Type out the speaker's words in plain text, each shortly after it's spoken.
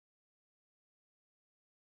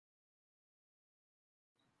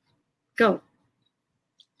Go.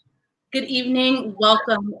 Good evening,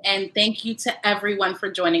 welcome, and thank you to everyone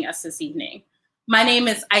for joining us this evening. My name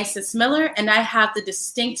is Isis Miller, and I have the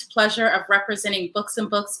distinct pleasure of representing Books and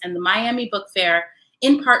Books and the Miami Book Fair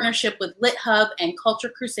in partnership with Lit Hub and Culture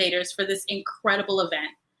Crusaders for this incredible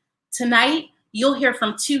event. Tonight, you'll hear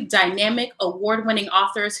from two dynamic, award-winning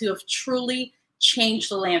authors who have truly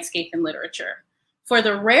changed the landscape in literature. For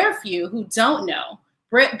the rare few who don't know,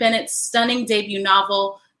 Brit Bennett's stunning debut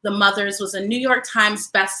novel, The Mothers, was a New York Times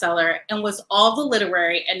bestseller and was all the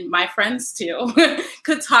literary, and my friends too,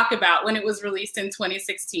 could talk about when it was released in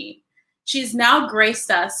 2016. She's now graced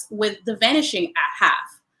us with The Vanishing at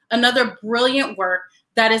Half, another brilliant work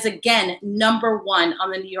that is again #1 on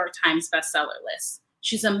the New York Times bestseller list.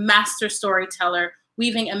 She's a master storyteller,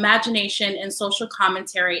 weaving imagination and social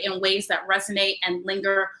commentary in ways that resonate and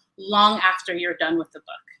linger long after you're done with the book.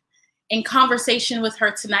 In conversation with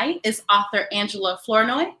her tonight is author Angela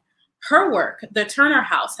Flournoy. Her work, The Turner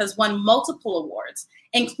House, has won multiple awards,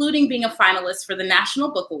 including being a finalist for the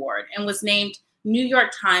National Book Award and was named New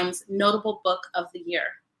York Times Notable Book of the Year.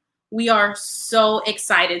 We are so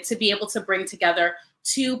excited to be able to bring together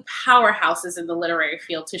two powerhouses in the literary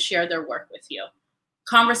field to share their work with you.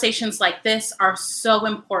 Conversations like this are so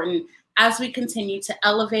important as we continue to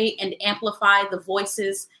elevate and amplify the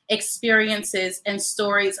voices, experiences, and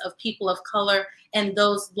stories of people of color and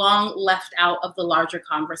those long left out of the larger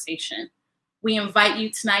conversation. We invite you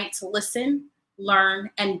tonight to listen,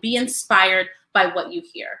 learn, and be inspired by what you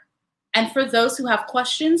hear. And for those who have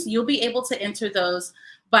questions, you'll be able to enter those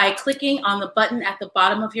by clicking on the button at the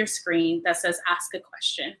bottom of your screen that says Ask a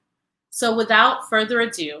Question. So without further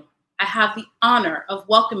ado, I have the honor of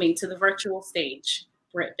welcoming to the virtual stage,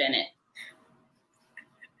 Brit Bennett.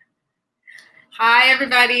 Hi,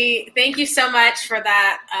 everybody. Thank you so much for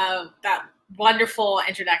that wonderful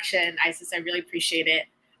introduction, Isis. I really appreciate it.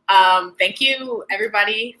 Thank you,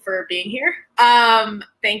 everybody, for being here.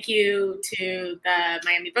 Thank you to the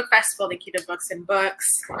Miami Book Festival. Thank you to Books and Books,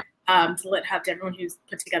 to Lit Hub, to everyone who's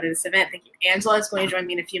put together this event. Thank you. Angela is going to join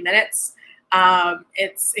me in a few minutes.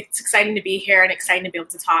 It's exciting to be here and exciting to be able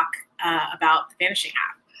to talk about The Vanishing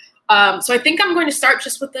Half. So I think I'm going to start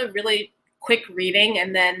just with a really quick reading,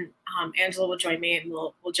 and then Angela will join me and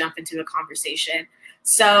we'll jump into a conversation.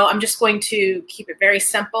 So I'm just going to keep it very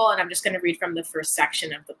simple, and I'm just going to read from the first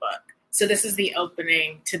section of the book. So this is the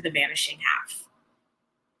opening to The Vanishing Half.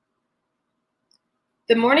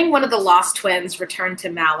 The morning one of the lost twins returned to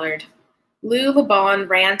Mallard, Lou LeBon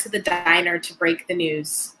ran to the diner to break the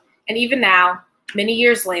news. And even now, many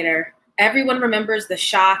years later, everyone remembers the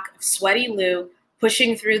shock of sweaty Lou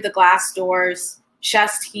pushing through the glass doors,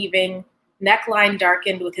 chest heaving, neckline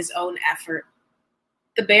darkened with his own effort.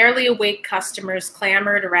 The barely awake customers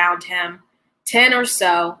clamored around him, 10 or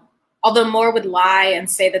so, although more would lie and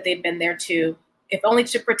say that they'd been there too, if only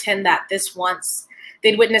to pretend that this once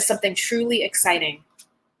they'd witnessed something truly exciting.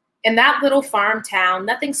 In that little farm town,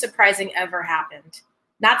 nothing surprising ever happened,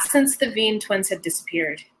 not since the Veen twins had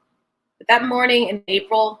disappeared. But that morning in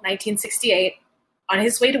April 1968, on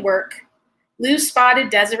his way to work, Lou spotted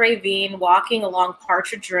Desiree Veen walking along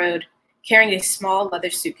Partridge Road, carrying a small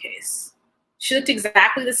leather suitcase. She looked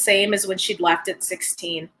exactly the same as when she'd left at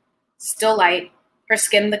 16, still light, her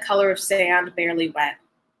skin the color of sand, barely wet,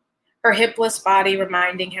 her hipless body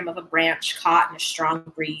reminding him of a branch caught in a strong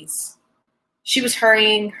breeze. She was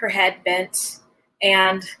hurrying, her head bent,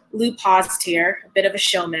 and Lou paused here, a bit of a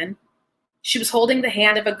showman. She was holding the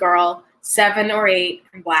hand of a girl, 7 or 8,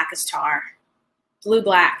 and black as tar.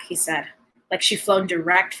 Blue-black, he said, like she'd flown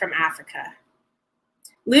direct from Africa.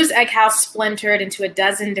 Lou's egg house splintered into a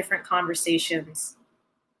dozen different conversations.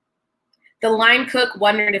 The line cook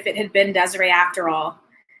wondered if it had been Desiree after all,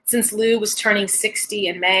 since Lou was turning 60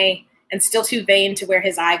 in May and still too vain to wear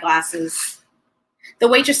his eyeglasses. The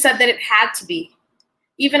waitress said that it had to be.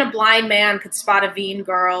 Even a blind man could spot a Veen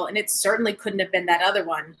girl, and it certainly couldn't have been that other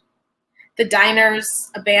one. The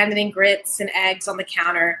diners, abandoning grits and eggs on the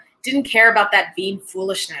counter, didn't care about that Veen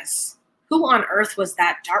foolishness. Who on earth was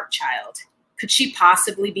that dark child? Could she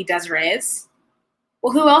possibly be Desiree's?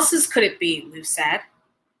 Well, who else's could it be, Lou said.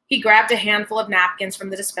 He grabbed a handful of napkins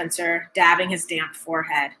from the dispenser, dabbing his damp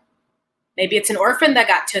forehead. Maybe it's an orphan that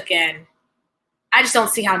got took in. I just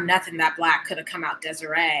don't see how nothing that black could have come out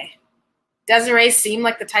Desiree. Desiree seemed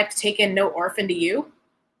like the type to take in no orphan to you?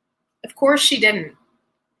 Of course she didn't.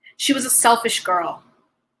 She was a selfish girl.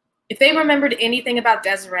 If they remembered anything about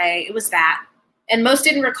Desiree, it was that, and most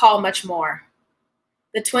didn't recall much more.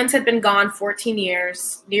 The twins had been gone 14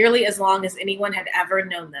 years, nearly as long as anyone had ever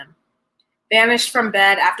known them. Vanished from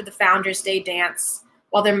bed after the Founders' Day dance,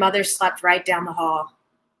 while their mother slept right down the hall.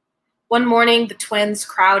 One morning, the twins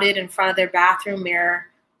crowded in front of their bathroom mirror,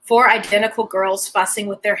 4 identical girls fussing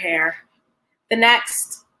with their hair. The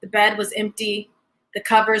next, the bed was empty, the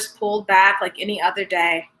covers pulled back like any other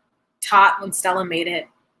day, taut when Stella made it,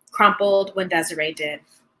 crumpled when Desiree did.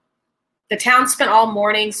 The town spent all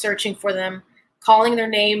morning searching for them, calling their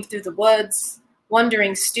name through the woods,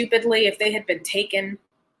 wondering stupidly if they had been taken.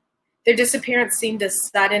 Their disappearance seemed as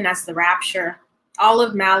sudden as the rapture, all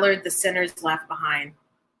of Mallard the sinners left behind.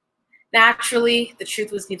 Naturally, the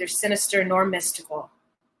truth was neither sinister nor mystical.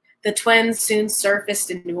 The twins soon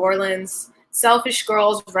surfaced in New Orleans, selfish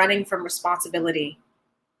girls running from responsibility.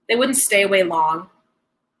 They wouldn't stay away long.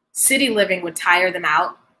 City living would tire them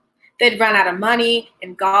out. They'd run out of money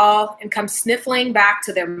and gall and come sniffling back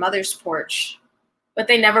to their mother's porch. But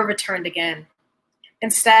they never returned again.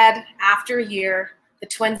 Instead, after a year, the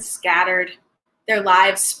twins scattered, their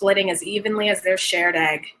lives splitting as evenly as their shared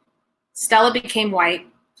egg. Stella became white,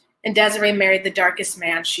 and Desiree married the darkest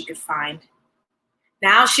man she could find.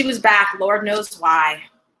 Now she was back, Lord knows why.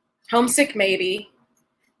 Homesick maybe,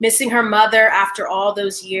 missing her mother after all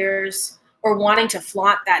those years, or wanting to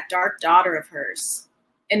flaunt that dark daughter of hers.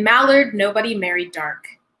 In Mallard, nobody married dark.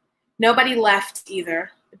 Nobody left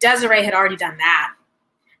either. Desiree had already done that.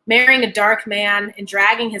 Marrying a dark man and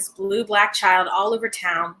dragging his blue-black child all over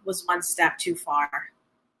town was one step too far.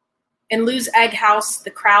 In Lou's egg house,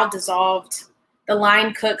 the crowd dissolved, the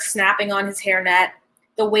line cook snapping on his hairnet,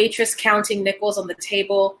 the waitress counting nickels on the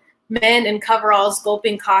table, men in coveralls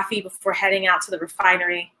gulping coffee before heading out to the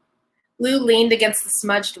refinery. Lou leaned against the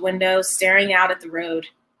smudged window, staring out at the road.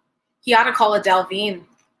 He ought to call Adele Veen.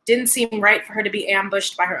 Didn't seem right for her to be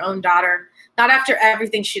ambushed by her own daughter, not after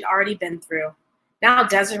everything she'd already been through. Now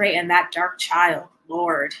Desiree and that dark child,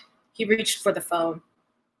 Lord. He reached for the phone.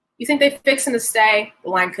 You think they fixin' to stay? The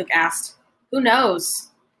line cook asked. Who knows?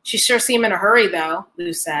 She sure seemed in a hurry, though,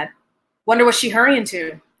 Lou said. Wonder what she hurrying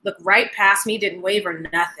to. Looked right past me, didn't wave or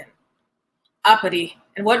nothing. Uppity.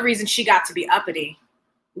 And what reason she got to be uppity?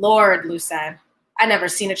 Lord, Lou said. I never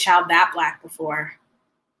seen a child that black before.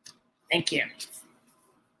 Thank you.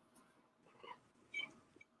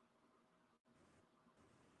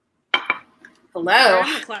 Hello.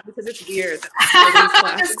 I'm gonna clap because it's weird.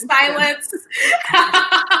 Silence.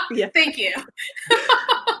 Yeah. Thank you.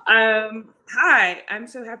 Hi, I'm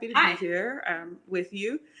so happy to be here with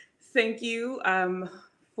you. Thank you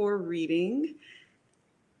for reading.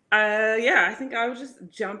 I think I'll just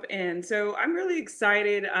jump in. So I'm really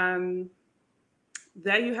excited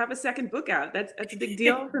that you have a second book out. That's a big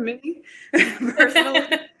deal for me personally.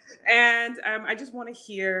 And I just want to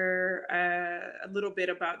hear a little bit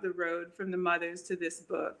about the road from the mothers to this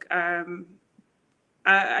book.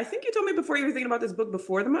 I think you told me before you were thinking about this book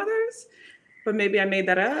before the mothers, but maybe I made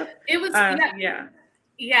that up. It was, yeah.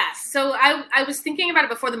 Yeah. So I was thinking about it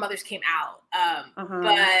before the mothers came out,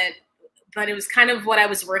 but it was kind of what I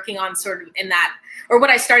was working on sort of in that, or what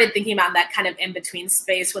I started thinking about in that kind of in-between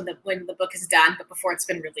space when the book is done, but before it's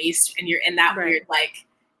been released and you're in that weird like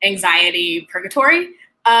anxiety purgatory.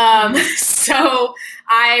 So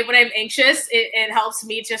when I'm anxious, it helps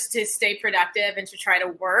me just to stay productive and to try to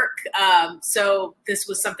work. So this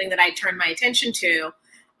was something that I turned my attention to.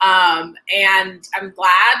 And I'm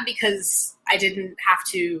glad because I didn't have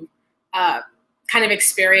to, kind of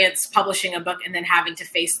experience publishing a book and then having to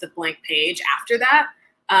face the blank page after that.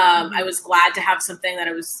 I was glad to have something that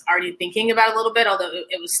I was already thinking about a little bit, although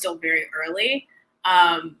it was still very early.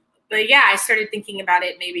 But yeah, I started thinking about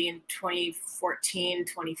it maybe in 2014,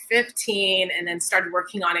 2015, and then started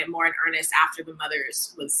working on it more in earnest after The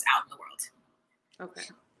Mothers was out in the world.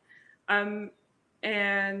 Okay.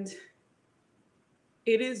 And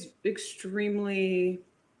it is extremely,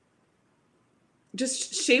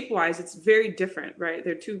 just shape-wise, it's very different, right?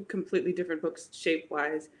 They're two completely different books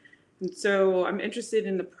shape-wise. And so I'm interested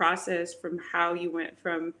in the process from how you went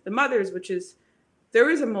from The Mothers, which is, there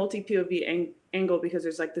is a multi-POV angle because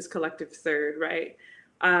there's like this collective third, right?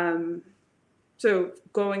 So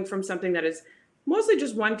going from something that is mostly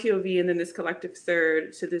just one POV and then this collective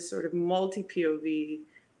third to this sort of multi-POV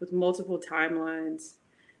with multiple timelines,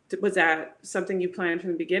 was that something you planned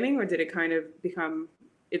from the beginning, or did it kind of become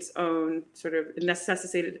its own sort of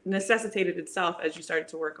necessitated itself as you started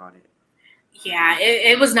to work on it? Yeah,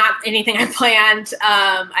 it was not anything I planned.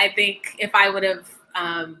 I think if I would have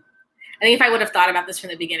thought about this from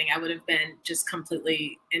the beginning, I would have been just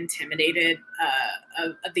completely intimidated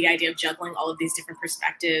of the idea of juggling all of these different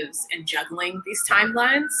perspectives and juggling these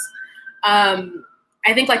timelines.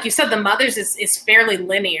 I think, like you said, The Mothers is fairly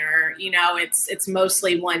linear. You know, it's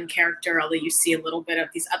mostly one character, although you see a little bit of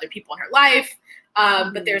these other people in her life.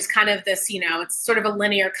 But there's kind of this, it's sort of a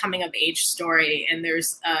linear coming of age story, and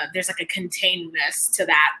there's like a containedness to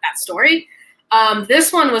that story.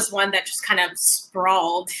 This one was one that just kind of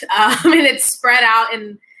sprawled, and it spread out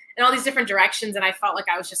in all these different directions, and I felt like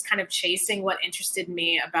I was just kind of chasing what interested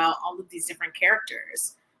me about all of these different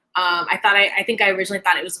characters. I think I originally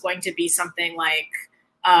thought it was going to be something like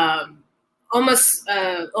almost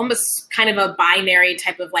kind of a binary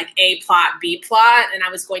type of like A plot, B plot, and I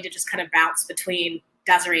was going to just kind of bounce between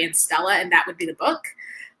Desiree and Stella, and that would be the book.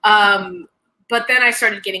 But then I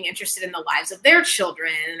started getting interested in the lives of their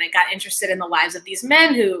children, and I got interested in the lives of these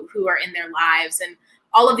men who are in their lives, and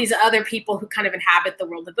all of these other people who kind of inhabit the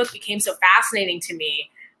world. The book became so fascinating to me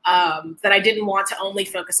that I didn't want to only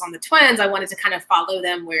focus on the twins. I wanted to kind of follow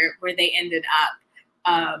them where they ended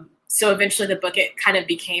up. So eventually the book, it kind of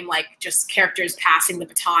became like just characters passing the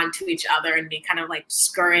baton to each other and me kind of like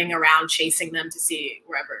scurrying around, chasing them to see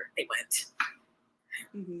wherever they went.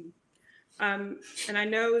 Mm-hmm. And I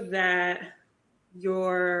know that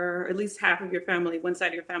at least half of your family, one side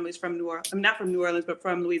of your family is from New Orleans. I'm not from New Orleans, but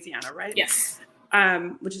from Louisiana, right? Yes.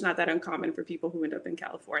 Which is not that uncommon for people who end up in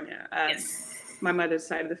California. Yes. My mother's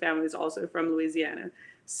side of the family is also from Louisiana.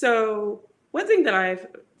 So one thing that I've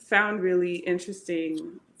found really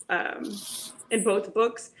interesting in both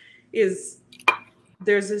books is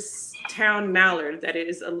there's this town, Mallard, that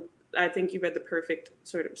is, I think you read the perfect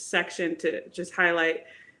sort of section to just highlight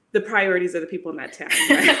the priorities of the people in that town.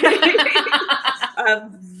 Right?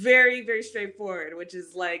 Very, very straightforward, which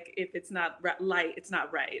is like, if it's not light, it's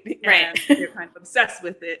not right. Right. And they're kind of obsessed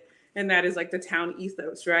with it. And that is like the town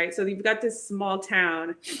ethos, right? So you've got this small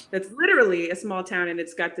town that's literally a small town, and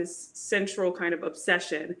it's got this central kind of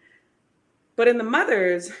obsession. But in the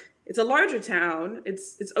Mothers, it's a larger town.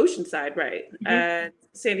 It's Oceanside, right?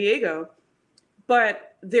 San Diego.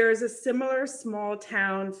 But there's a similar small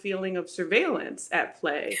town feeling of surveillance at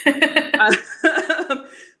play.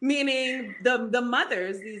 Meaning the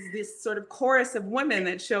mothers, this sort of chorus of women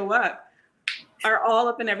that show up, are all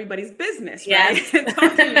up in everybody's business, right? Yes.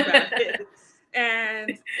 Talking about it.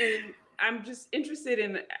 And I'm just interested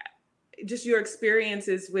in just your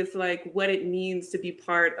experiences with like what it means to be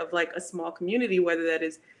part of like a small community, whether that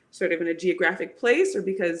is sort of in a geographic place, or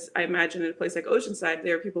because I imagine in a place like Oceanside,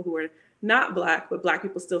 there are people who are not Black, but Black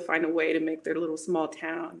people still find a way to make their little small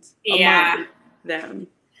towns among them.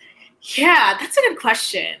 Yeah, that's a good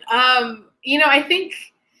question. I think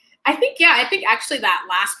actually that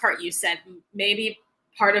last part you said, maybe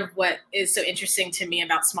part of what is so interesting to me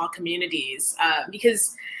about small communities,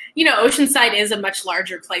 because, Oceanside is a much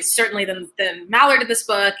larger place, certainly than Mallard in this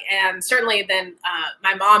book, and certainly than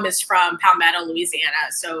my mom is from Palmetto,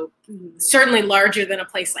 Louisiana, so certainly larger than a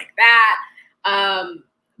place like that.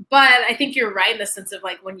 But I think you're right in the sense of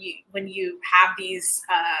like when you have these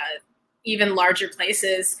even larger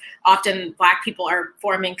places, often Black people are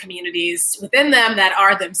forming communities within them that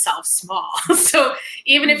are themselves small. So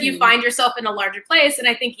even if you find yourself in a larger place, and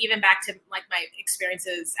I think even back to like my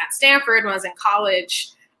experiences at Stanford when I was in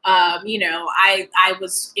college, I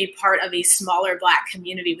was a part of a smaller Black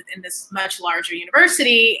community within this much larger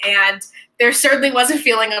university, and there certainly was a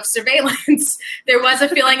feeling of surveillance. There was a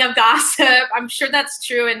feeling of gossip. I'm sure that's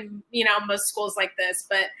true in, most schools like this,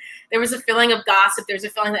 but there was a feeling of gossip. There's a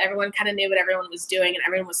feeling that everyone kind of knew what everyone was doing and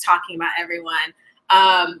everyone was talking about everyone.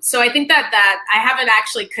 So I think that I haven't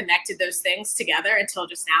actually connected those things together until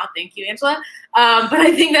just now. Thank you, Angela. But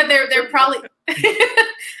I think that they're probably,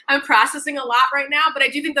 I'm processing a lot right now, but I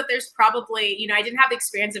do think that there's probably, I didn't have the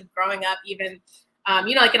experience of growing up even,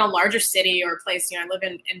 like in a larger city or a place, I live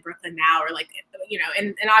in Brooklyn now, or like,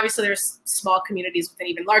 and obviously there's small communities within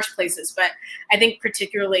even large places, but I think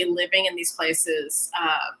particularly living in these places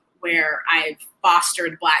where I've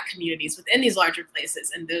fostered Black communities within these larger places,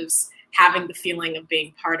 and those having the feeling of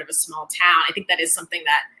being part of a small town, I think that is something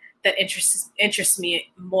that interests me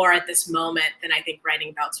more at this moment than I think writing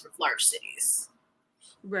about sort of large cities.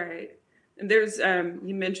 Right. And there's,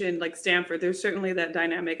 you mentioned like Stanford, there's certainly that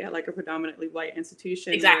dynamic at like a predominantly white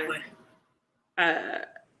institution. Exactly. Where,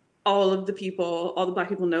 all the Black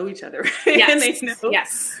people know each other, right? Yes. And they know,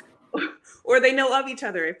 yes. Or they know of each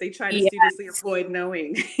other if they try to studiously avoid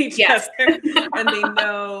knowing each other. And they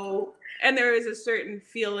know, and there is a certain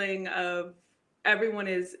feeling of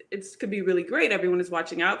it could be really great. Everyone is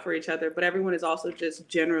watching out for each other, but everyone is also just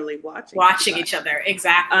generally watching each other.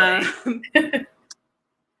 Exactly.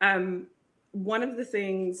 One of the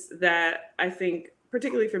things that I think,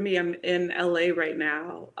 particularly for me, I'm in LA right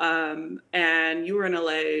now. And you were in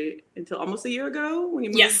LA until almost a year ago when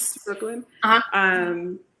you moved to Brooklyn.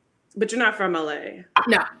 But you're not from LA.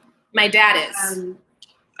 No, my dad is.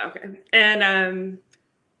 Okay. And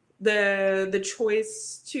the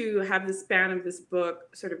choice to have the span of this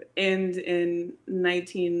book sort of end in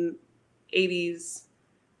 1980s.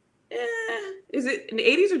 Is it in the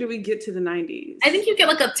 80s or do we get to the 90s? I think you get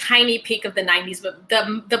like a tiny peek of the 90s, but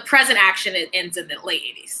the present action, it ends in the late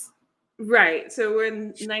 80s. Right. So we're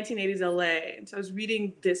in 1980s LA. And so I was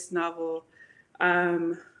reading this novel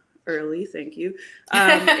early, thank you,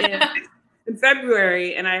 in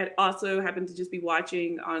February. And I also happened to just be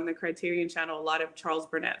watching on the Criterion Channel a lot of Charles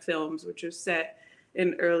Burnett films, which are set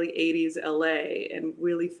in early 80s LA and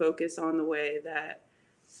really focus on the way that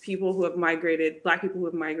people who have migrated, Black people who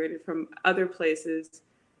have migrated from other places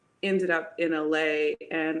ended up in LA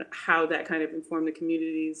and how that kind of informed the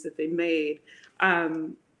communities that they made.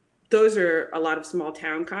 Those are a lot of small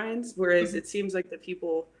town kinds, whereas it seems like the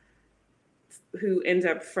people who end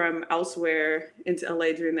up from elsewhere into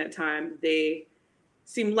LA during that time, they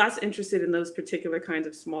seem less interested in those particular kinds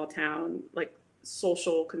of small town, like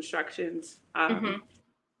social constructions.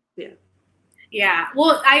 Yeah. Yeah.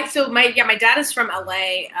 Well, my dad is from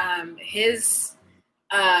LA. His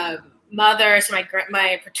mother, so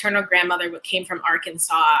my paternal grandmother came from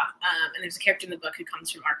Arkansas, and there's a character in the book who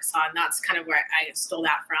comes from Arkansas, and that's kind of where I stole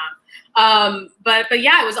that from. But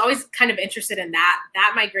yeah, I was always kind of interested in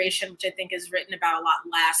that migration, which I think is written about a lot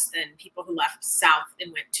less than people who left South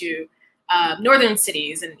and went to northern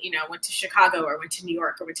cities, and went to Chicago or went to New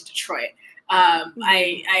York or went to Detroit. I'm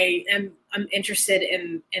interested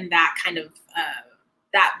in that kind of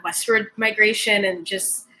that westward migration, and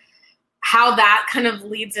just how that kind of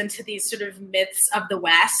leads into these sort of myths of the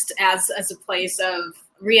West as a place of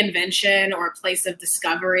reinvention or a place of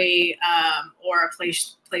discovery, or a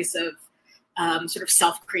place of sort of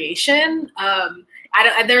self-creation.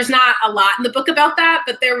 There's not a lot in the book about that,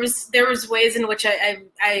 but there was ways in which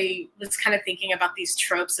I was kind of thinking about these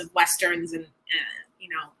tropes of Westerns and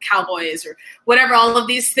cowboys or whatever, all of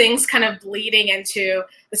these things kind of bleeding into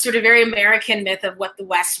the sort of very American myth of what the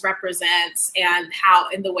West represents, and how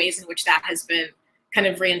in the ways in which that has been kind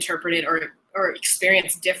of reinterpreted or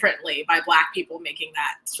experienced differently by Black people making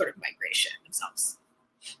that sort of migration themselves.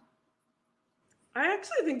 I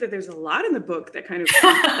actually think that there's a lot in the book that kind of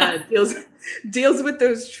deals with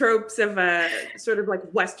those tropes of sort of like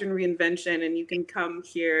Western reinvention, and you can come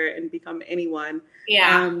here and become anyone.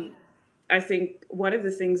 Yeah. I think one of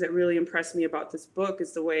the things that really impressed me about this book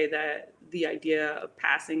is the way that the idea of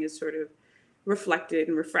passing is sort of reflected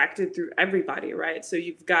and refracted through everybody, right? So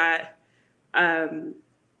you've got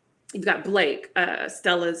Blake,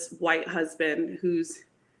 Stella's white husband, who's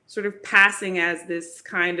sort of passing as this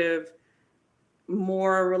kind of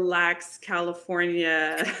more relaxed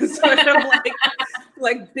California sort of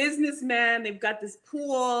like businessman. They've got this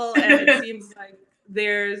pool, and it seems like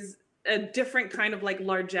there's a different kind of like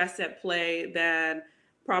largesse at play than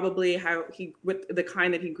probably with the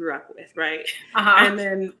kind that he grew up with, right? And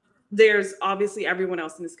then there's obviously everyone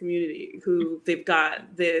else in this community who they've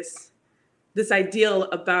got this ideal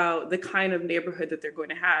about the kind of neighborhood that they're going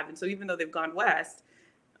to have. And so even though they've gone west,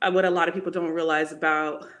 what a lot of people don't realize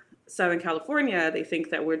about Southern California, they think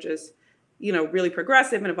that we're just, really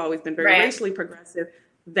progressive and have always been very racially progressive.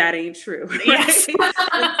 That ain't true. Right? Yes.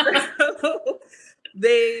 So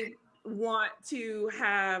they want to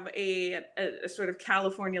have a sort of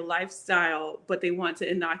California lifestyle, but they want to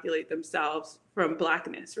inoculate themselves from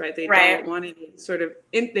Blackness, right? They don't want any sort of,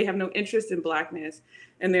 they have no interest in Blackness,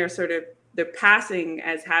 and they're passing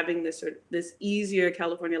as having this easier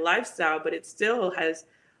California lifestyle, but it still has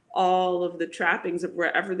all of the trappings of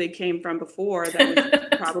wherever they came from before that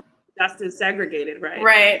was probably just as segregated, right?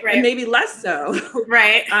 Right. And maybe less so.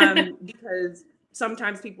 Right. Because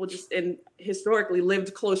sometimes people just historically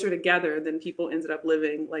lived closer together than people ended up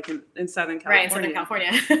living like in Southern California. Right, in Southern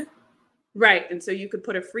California. Right. And so you could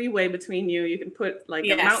put a freeway between you. You can put like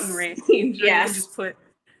a mountain range. Or you can just put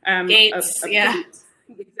gates.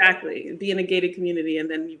 Exactly. And be in a gated community,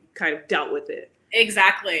 and then you kind of dealt with it.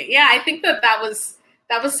 Exactly. Yeah, I think that was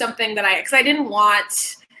something that because I didn't want,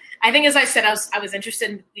 I think as I said, I was interested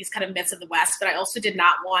in these kind of myths of the West, but I also did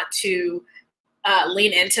not want to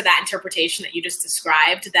lean into that interpretation that you just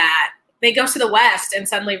described, that they go to the West and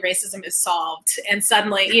suddenly racism is solved. And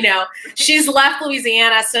suddenly, she's left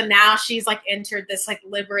Louisiana. So now she's like entered this like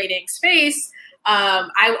liberating space.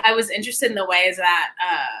 I was interested in the ways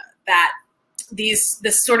that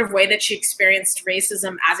this sort of way that she experienced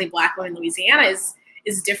racism as a Black woman in Louisiana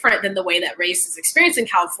is different than the way that race is experienced in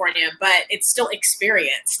California, but it's still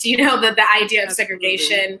experienced. The idea of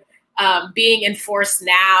segregation being enforced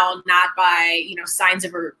now, not by, signs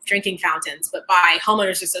of drinking fountains, but by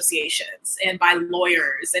homeowners associations and by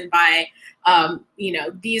lawyers and by,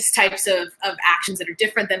 these types of actions that are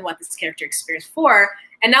different than what this character experienced before.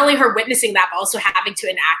 And not only her witnessing that, but also having to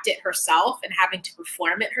enact it herself and having to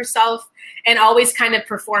perform it herself and always kind of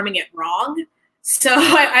performing it wrong. So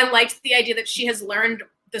I liked the idea that she has learned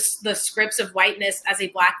the scripts of whiteness as a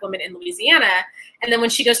Black woman in Louisiana. And then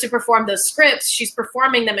when she goes to perform those scripts, she's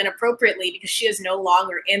performing them inappropriately because she is no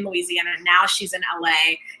longer in Louisiana. Now she's in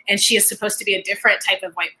LA, and she is supposed to be a different type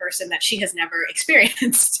of white person that she has never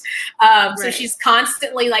experienced. Right. So she's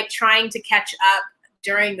constantly like trying to catch up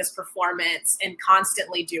during this performance and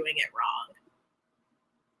constantly doing it wrong.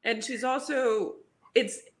 And she's also,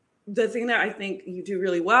 it's the thing that I think you do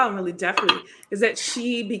really well and really deftly is that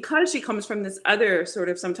because she comes from this other sort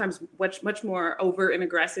of sometimes much more overt and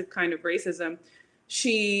aggressive kind of racism,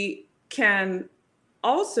 she can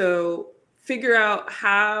also figure out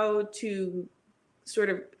how to sort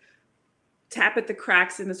of tap at the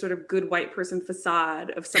cracks in the sort of good white person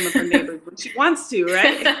facade of some of her neighbors when she wants to,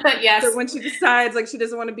 right? Yes. So when she decides like she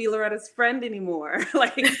doesn't want to be Loretta's friend anymore,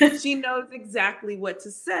 like she knows exactly what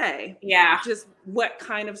to say. Yeah. Just what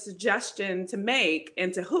kind of suggestion to make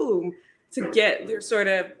and to whom to get their sort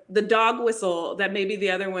of the dog whistle that maybe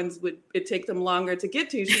the other ones it'd take them longer to get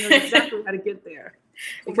to. She knows exactly how to get there.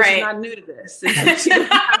 Because right. She's not new to this. And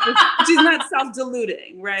she's not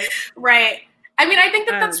self-deluding, right? Right. I mean, I think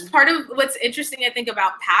that's part of what's interesting, I think,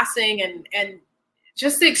 about passing and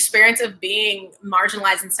just the experience of being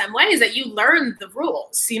marginalized in some ways, that you learn the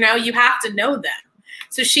rules, you have to know them.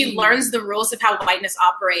 So she learns the rules of how whiteness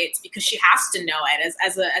operates because she has to know it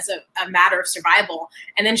as a matter of survival.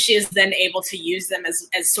 And then she is then able to use them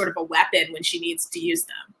as sort of a weapon when she needs to use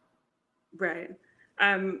them. Right.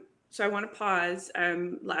 So I want to pause.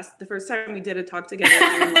 The first time we did a talk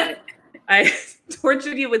together, I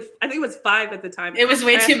tortured you with, I think it was 5 at the time. It was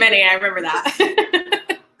way too many. I remember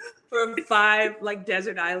that. For 5 like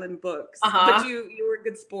desert island books. But you were a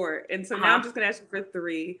good sport. And so now I'm just going to ask you for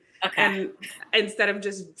 3. Okay. And instead of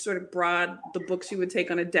just sort of broad the books you would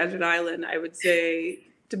take on a desert island, I would say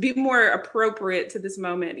to be more appropriate to this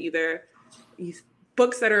moment, either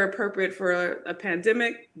books that are appropriate for a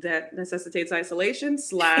pandemic that necessitates isolation /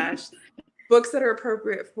 books that are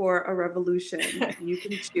appropriate for a revolution. You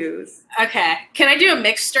can choose. Okay. Can I do a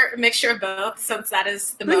mixture of both, since that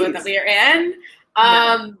is the moment that we are in?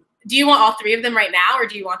 Do you want all 3 of them right now, or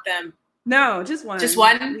do you want them? No, just one. Just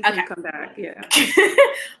one? We can okay. Come back. Yeah.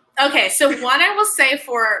 Okay. So one I will say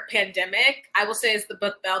for pandemic, I will say is the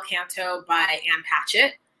book Bel Canto by Ann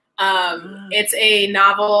Patchett. It's a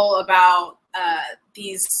novel about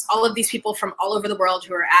all of these people from all over the world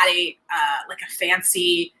who are at a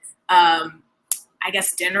fancy I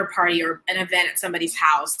guess dinner party or an event at somebody's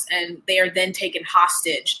house, and they are then taken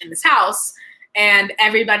hostage in this house, and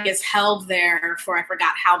everybody is held there for I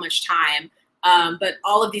forgot how much time. But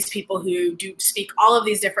all of these people who do speak all of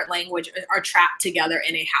these different languages are trapped together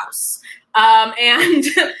in a house. And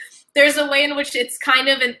there's a way in which it's kind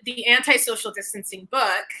of the anti-social distancing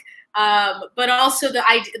book, but also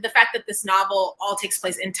the fact that this novel all takes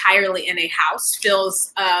place entirely in a house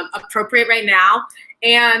feels appropriate right now.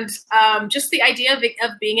 And just the idea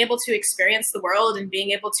of being able to experience the world and being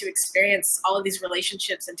able to experience all of these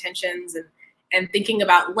relationships and tensions and thinking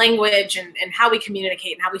about language and how we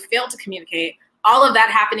communicate and how we fail to communicate, all of that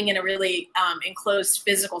happening in a really enclosed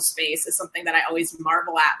physical space is something that I always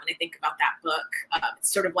marvel at when I think about that book.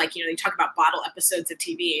 It's sort of like, you talk about bottle episodes of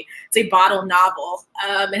TV. It's a bottle novel.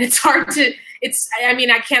 And it's hard to,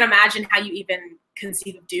 I can't imagine how you even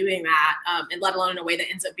conceive of doing that, and let alone in a way that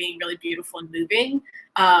ends up being really beautiful and moving.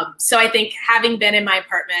 So I think having been in my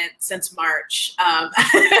apartment since March,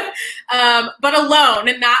 but alone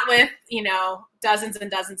and not with, dozens and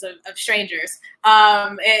dozens of strangers,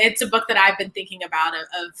 it's a book that I've been thinking about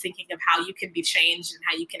of thinking of how you can be changed and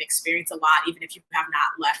how you can experience a lot, even if you have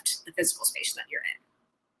not left the physical space that you're in.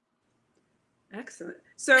 Excellent.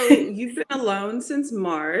 So you've been alone since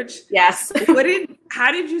March. Yes.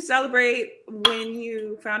 How did you celebrate when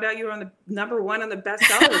you found out you were on the #1 on the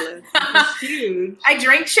bestseller list? It was huge. I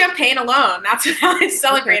drank champagne alone. That's how I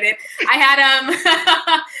celebrated. Okay.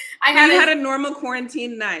 I had a normal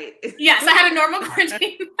quarantine night. Yes, I had a normal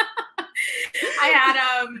quarantine.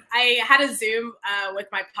 I had a Zoom with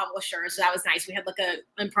my publisher, so that was nice. We had like an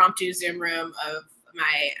impromptu Zoom room of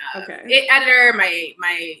my editor,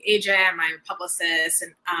 my agent, my publicist,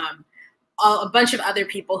 and a bunch of other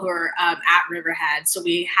people who are at Riverhead. So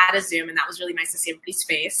we had a Zoom, and that was really nice to see everybody's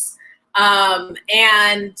face. And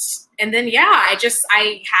then I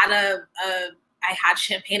had I had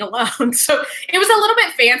champagne alone. So it was a little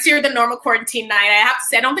bit fancier than normal quarantine night. I have to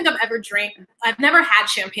say, I don't think I've never had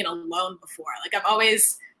champagne alone before. Like I've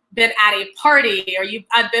always been at a party or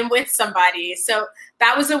I've been with somebody. So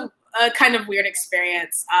that was a kind of weird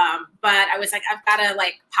experience. But I was like, I've got to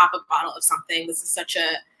like pop a bottle of something. This is such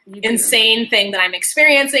a insane thing that I'm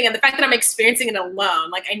experiencing. And the fact that I'm experiencing it alone,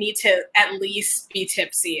 like I need to at least be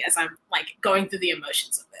tipsy as I'm like going through the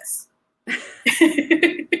emotions of this.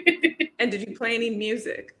 And did you play any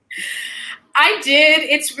music? I did.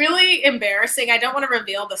 It's really embarrassing. I don't want to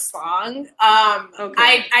reveal the song.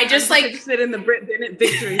 Okay. I just I'm like interested in the Brit Bennett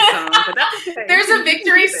victory song, but that's okay. There's a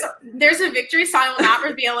victory song. I will not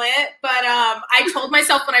reveal it, but I told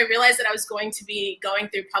myself when I realized that I was going to be going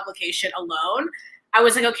through publication alone, I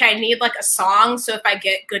was like, okay, I need like a song. So if I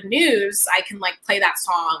get good news, I can like play that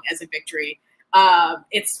song as a victory.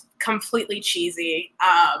 It's completely cheesy.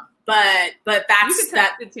 But that's you can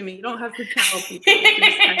text it to me. You don't have to tell people. You can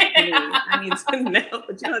just text me. I need to know,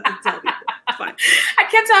 but you don't have to tell people. It's fine. I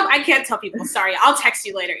can't tell people. Sorry, I'll text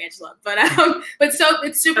you later, Angela. But so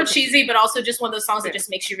it's super cheesy, but also just one of those songs that just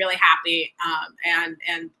makes you really happy. And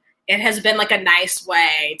it has been like a nice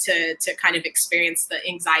way to kind of experience the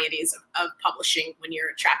anxieties of publishing when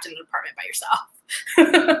you're trapped in an apartment by yourself.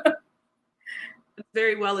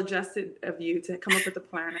 Very well adjusted of you to come up with a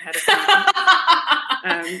plan ahead of time.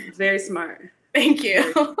 Very smart. Thank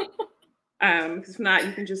you. Because if not,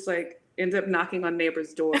 you can just like end up knocking on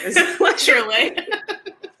neighbors' doors. Truly.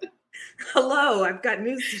 Hello, I've got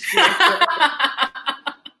news to share.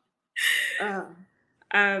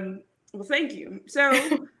 Well, thank you. So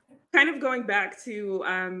kind of going back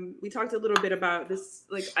to, we talked a little bit about this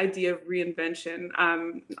like idea of reinvention.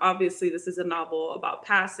 Obviously, this is a novel about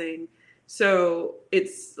passing. So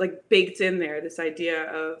it's like baked in there, this idea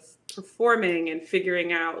of performing and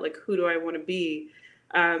figuring out like, who do I want to be?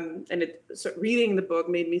 So reading the book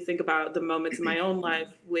made me think about the moments in my own life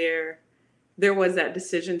where there was that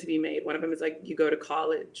decision to be made. One of them is like, you go to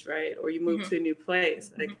college, right? Or you move to a new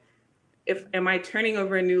place. Like, am I turning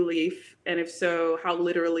over a new leaf? And if so, how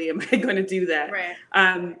literally am I going to do that? Right.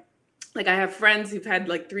 Like I have friends who've had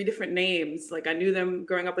like 3 different names. Like I knew them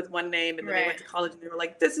growing up with one name, and then they went to college and they were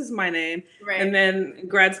like, this is my name. Right. And then in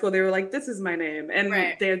grad school, they were like, this is my name.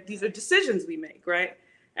 And these are decisions we make, right?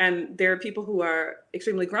 And there are people who are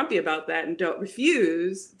extremely grumpy about that and don't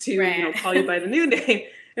refuse to call you by the new name.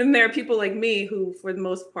 And there are people like me who, for the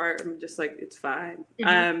most part, I'm just like, it's fine.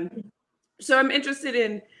 So I'm interested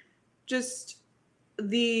in just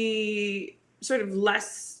the sort of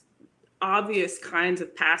less obvious kinds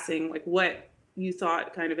of passing, like what you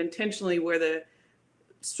thought kind of intentionally were the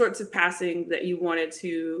sorts of passing that you wanted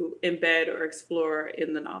to embed or explore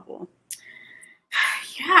in the novel.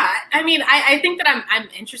 Yeah, I mean, I think that I'm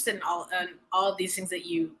interested in all of these things that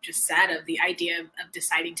you just said, of the idea of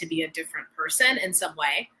deciding to be a different person in some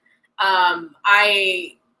way.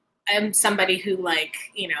 I am somebody who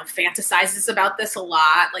fantasizes about this a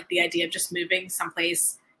lot, like the idea of just moving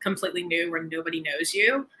someplace completely new where nobody knows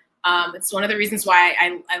you. It's one of the reasons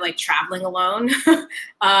why I like traveling alone.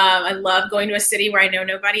 I love going to a city where I know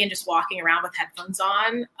nobody and just walking around with headphones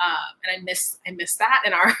on. And I miss that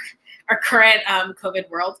in our current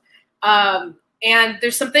COVID world. And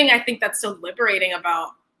there's something I think that's so liberating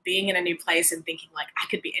about being in a new place and thinking like, I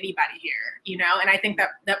could be anybody here, And I think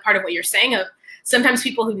that part of what you're saying of sometimes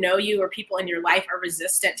people who know you or people in your life are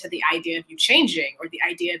resistant to the idea of you changing or the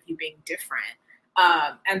idea of you being different.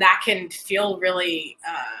 And that can feel really,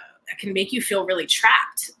 can make you feel really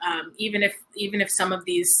trapped. Even if some of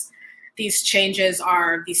these changes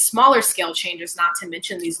are these smaller scale changes, not to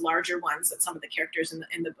mention these larger ones that some of the characters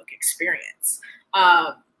in the book experience.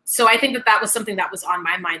 So I think that was something that was on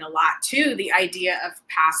my mind a lot too. The idea of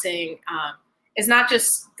passing is not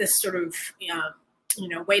just this sort of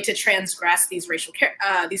way to transgress these racial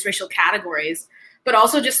categories, but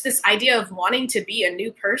also just this idea of wanting to be a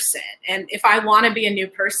new person. And if I want to be a new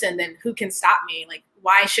person, then who can stop me? Like,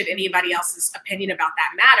 why should anybody else's opinion about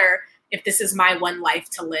that matter if this is my one life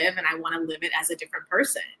to live and I want to live it as a different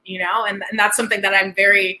person, And that's something that I'm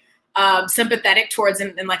very sympathetic towards.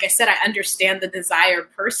 And like I said, I understand the desire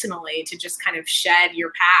personally to just kind of shed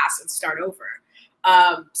your past and start over.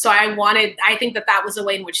 So I think that was a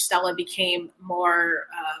way in which Stella became more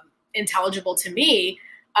intelligible to me.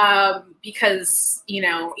 Because,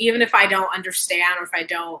 even if I don't understand or if I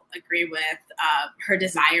don't agree with her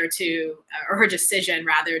desire or her decision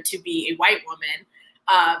rather to be a white woman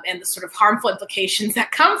and the sort of harmful implications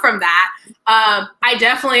that come from that, I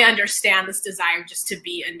definitely understand this desire just to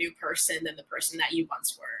be a new person than the person that you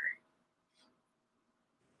once were.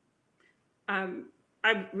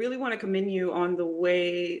 I really want to commend you on the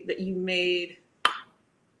way that you made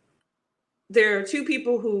there are two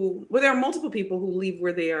people who, well, there are multiple people who leave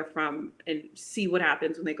where they are from and see what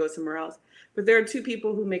happens when they go somewhere else. But there are two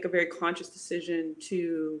people who make a very conscious decision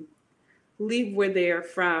to leave where they are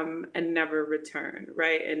from and never return,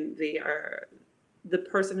 right? And they are, the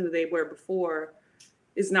person who they were before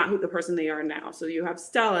is not who the person they are now. So you have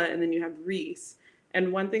Stella and then you have Reese.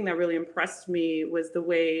 And one thing that really impressed me was the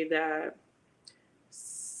way that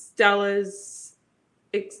Stella's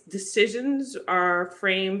decisions are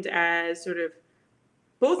framed as sort of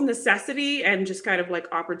both necessity and just kind of like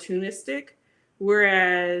opportunistic,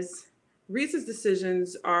 whereas Reese's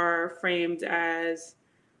decisions are framed as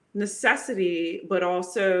necessity, but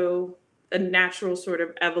also a natural sort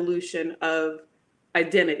of evolution of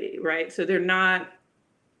identity, right? So they're not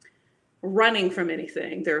running from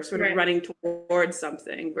anything. They're sort of running towards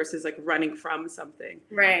something versus like running from something.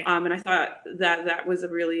 Right. And I thought that that was a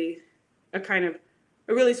really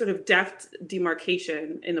sort of deft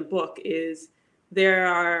demarcation in the book. Is there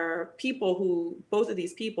are people who, both of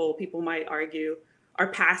these people might argue,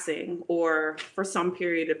 are passing, or for some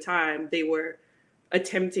period of time they were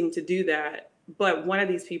attempting to do that. But one of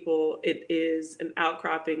these people, it is an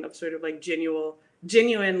outcropping of sort of like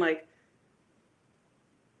genuine like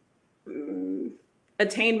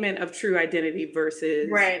attainment of true identity versus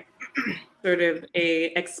sort of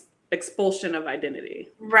a expulsion of identity.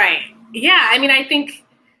 Right. Yeah. I mean, I think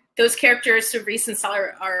those characters, so Reese and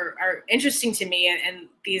Stella, are interesting to me, and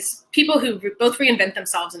these people who both reinvent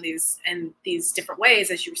themselves in these different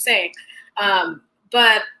ways, as you were saying,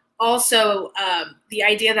 but also the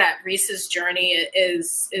idea that Reese's journey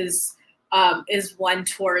is one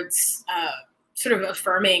towards sort of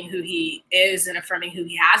affirming who he is and affirming who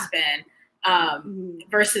he has been,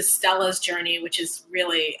 versus Stella's journey, which is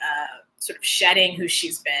really sort of shedding who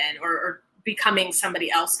she's been, or becoming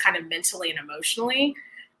somebody else kind of mentally and emotionally.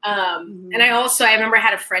 And I remember I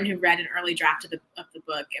had a friend who read an early draft of the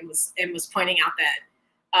book and was pointing out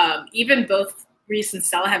that even both Reese and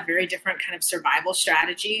Stella have very different kind of survival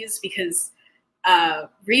strategies, because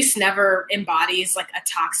Reese never embodies like a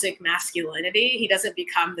toxic masculinity. He doesn't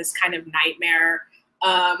become this kind of nightmare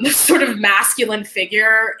sort of masculine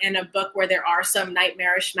figure in a book where there are some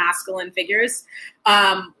nightmarish masculine figures.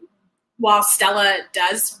 While Stella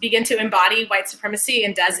does begin to embody white supremacy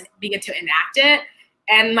and does begin to enact it.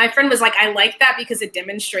 And my friend was like, I like that because it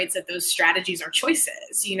demonstrates that those strategies are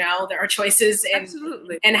choices. You know, there are choices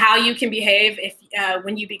in how you can behave if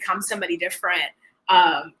when you become somebody different.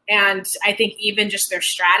 And I think even just their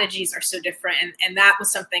strategies are so different. And that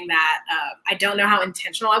was something that I don't know how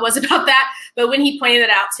intentional I was about that. But when he pointed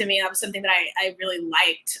it out to me, that was something that I really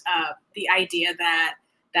liked, the idea that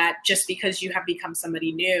just because you have become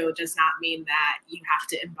somebody new does not mean that you have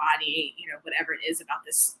to embody, you know, whatever it is about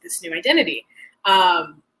this new identity.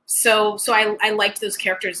 So I liked those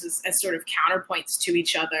characters as sort of counterpoints to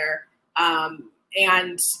each other. And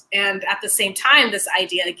at the same time, this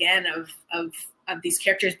idea again of these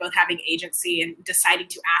characters both having agency and deciding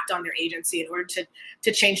to act on their agency in order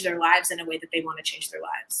to change their lives in a way that they want to change their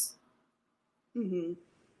lives. Mm-hmm.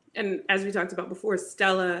 And as we talked about before,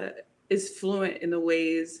 Stella is fluent in the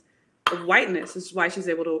ways of whiteness. This is why she's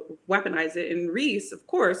able to weaponize it. And Reese, of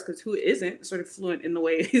course, because who isn't sort of fluent in the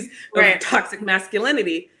ways of toxic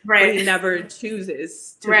masculinity, but he never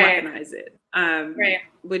chooses to weaponize it.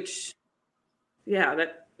 Which, yeah,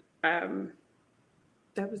 that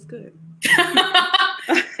was good.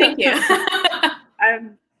 Thank you.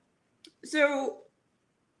 So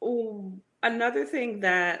another thing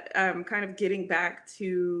that kind of getting back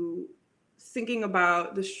to thinking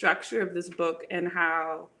about the structure of this book and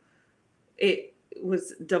how it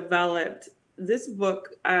was developed, this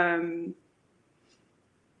book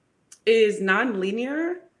is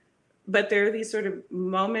non-linear, but there are these sort of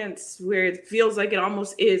moments where it feels like it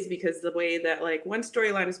almost is, because the way that like one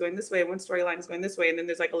storyline is going this way, one storyline is going this way, and then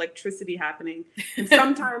there's like electricity happening. And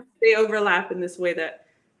sometimes they overlap in this way that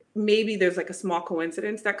maybe there's like a small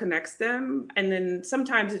coincidence that connects them. And then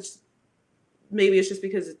sometimes maybe it's just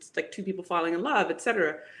because it's like two people falling in love,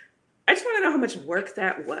 etc. I just want to know how much work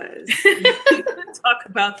that was. Talk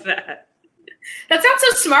about that. That sounds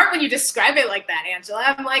so smart when you describe it like that, Angela.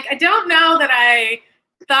 I'm like, I don't know that I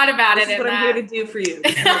thought about it. This is what I'm here to do for you.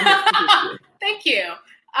 Thank you.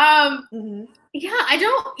 Yeah, I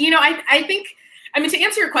don't, I think, I mean, to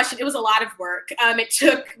answer your question, it was a lot of work. It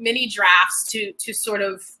took many drafts to sort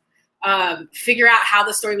of figure out how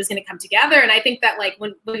the story was going to come together. And I think that like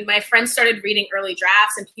when my friends started reading early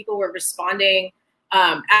drafts and people were responding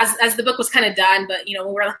as the book was kind of done, but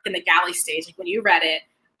when we're like in the galley stage, like when you read it,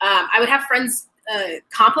 I would have friends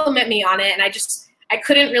compliment me on it, and I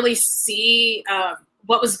couldn't really see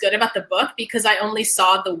what was good about the book, because I only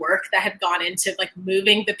saw the work that had gone into like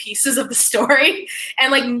moving the pieces of the story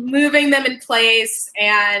and like moving them in place.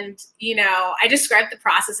 And, you know, I described the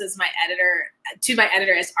process as to my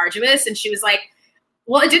editor as arduous. And she was like,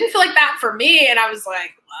 well, it didn't feel like that for me. And I was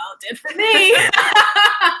like, well, it did for me.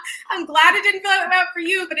 I'm glad it didn't feel like that for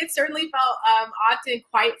you, but it certainly felt often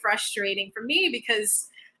quite frustrating for me because,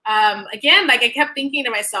 again, like I kept thinking to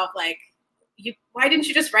myself, like, why didn't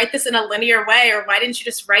you just write this in a linear way? Or why didn't you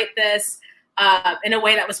just write this in a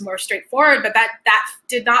way that was more straightforward? But that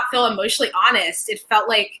did not feel emotionally honest. It felt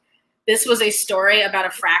like this was a story about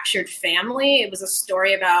a fractured family. It was a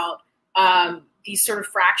story about these sort of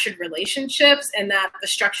fractured relationships, and that the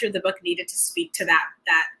structure of the book needed to speak to that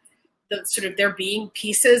the sort of there being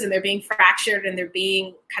pieces and they're being fractured and there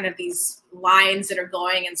being kind of these lines that are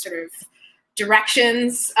going in sort of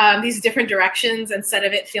directions, these different directions, instead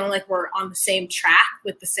of it feeling like we're on the same track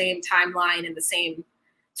with the same timeline and the same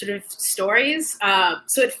sort of stories.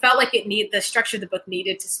 So it felt like the structure of the book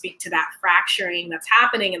needed to speak to that fracturing that's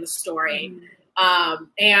happening in the story. So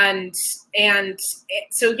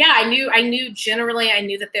yeah, I knew generally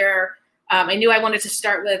that I knew I wanted to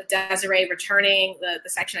start with Desiree returning, the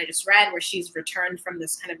section I just read where she's returned from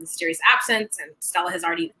this kind of mysterious absence and Stella has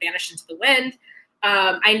already vanished into the wind.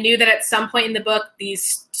 I knew that at some point in the book,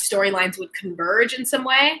 these storylines would converge in some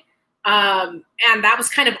way. And that was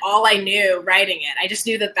kind of all I knew writing it. I just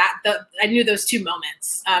knew I knew those two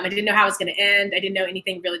moments. I didn't know how it was going to end. I didn't know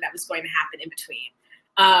anything really that was going to happen in between.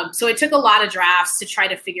 So it took a lot of drafts to try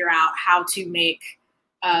to figure out how to make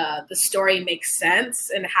the story make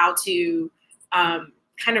sense and how to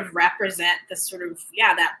kind of represent the sort of,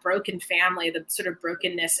 that broken family, the sort of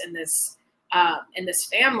brokenness in this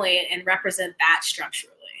family, and represent that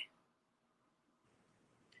structurally.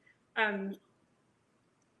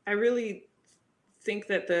 I really think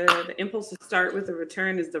that the impulse to start with the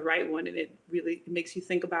return is the right one, and it really makes you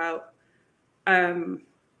think about.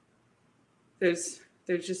 There's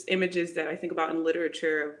just images that I think about in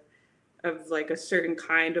literature of like a certain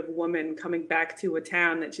kind of woman coming back to a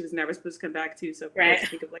town that she was never supposed to come back to. So of course, I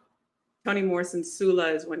think of like Toni Morrison's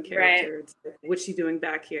Sula is one character. Right. It's like, what's she doing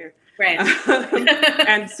back here? Right.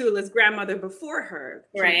 And Sula's grandmother before her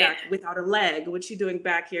came back without a leg. What's she doing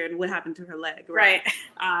back here? And what happened to her leg? Right.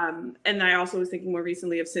 And I also was thinking more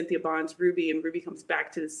recently of Cynthia Bond's Ruby, and Ruby comes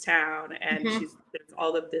back to this town, and there's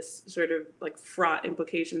all of this sort of like fraught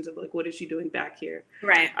implications of like, what is she doing back here?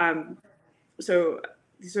 Right. So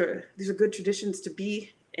these are good traditions to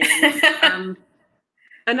be in.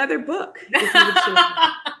 Another book. If you would show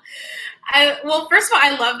well, first of all,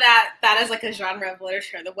 I love that as like a genre of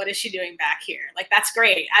literature, the what is she doing back here? Like, that's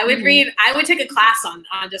great. I would take a class on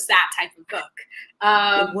just that type of book.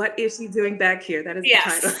 What is she doing back here? That is the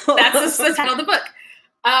title. That's the title of the book.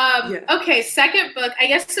 Okay, second book, I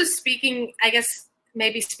guess,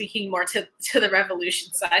 maybe speaking more to the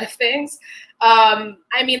revolution side of things.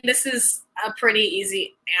 I mean, this is a pretty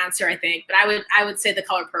easy answer, I think, but I would say The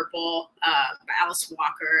Color Purple by Alice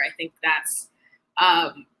Walker. I think that's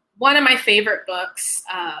one of my favorite books.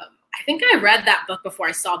 I think I read that book before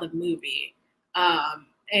I saw the movie. And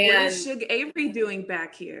what is Shug Avery doing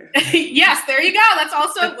back here? Yes, there you go. That's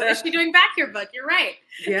also What Is She Doing Back Here book. You're right.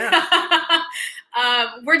 Yeah.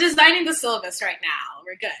 We're designing the syllabus right now.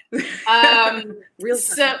 We're good. Real time.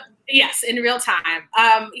 So yes, in real time.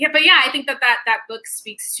 I think that book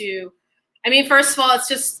speaks to, I mean, first of all, it's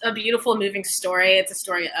just a beautiful, moving story. It's a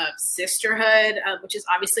story of sisterhood, which is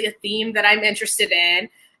obviously a theme that I'm interested in.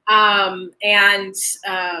 And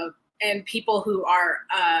people who are,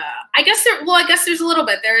 I guess there's a little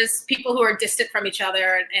bit. There's people who are distant from each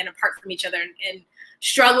other and apart from each other and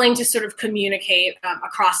struggling to sort of communicate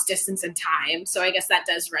across distance and time. So I guess that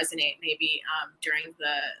does resonate maybe during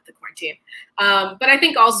the quarantine. But I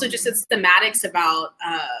think also just its thematics about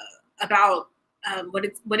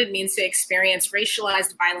what it means to experience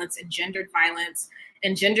racialized violence and gendered violence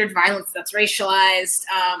that's racialized.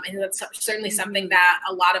 And that's certainly something that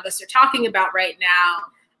a lot of us are talking about right now,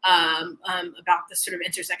 about the sort of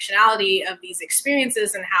intersectionality of these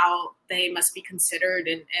experiences and how they must be considered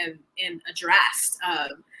and addressed.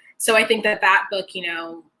 So I think that book,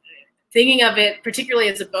 thinking of it particularly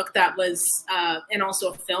as a book that was, and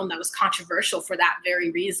also a film that was controversial for that very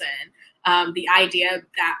reason, the idea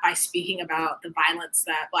that by speaking about the violence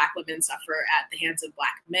that Black women suffer at the hands of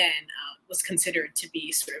Black men was considered to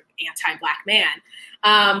be sort of anti-Black man.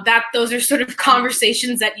 That those are sort of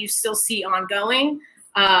conversations that you still see ongoing.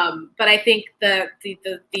 But I think the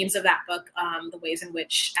themes of that book, the ways in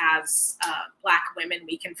which as Black women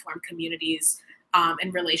we can form communities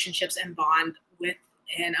and relationships and bond with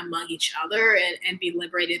and among each other and be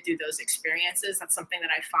liberated through those experiences. That's something that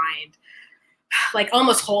I find like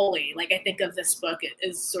almost holy. Like I think of this book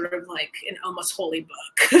as sort of like an almost holy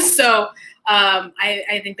book. So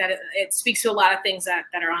I think that it speaks to a lot of things that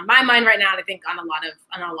are on my mind right now, and I think on a lot of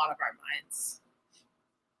our minds.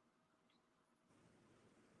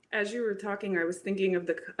 As you were talking, I was thinking of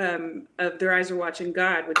Their Eyes Are Watching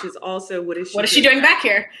God, which is also What Is She Doing Back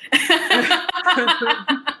Here?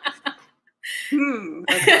 Okay.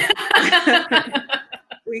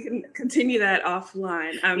 We can continue that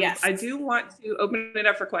offline. Yes. I do want to open it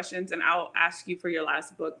up for questions, and I'll ask you for your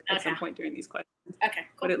last book at some point during these questions. Okay,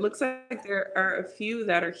 cool. But it looks like there are a few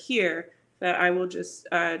that are here that I will just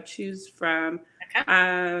choose from.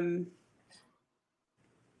 Okay.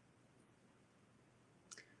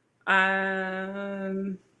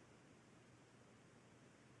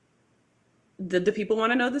 The people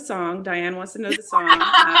want to know the song. Diane wants to know the song.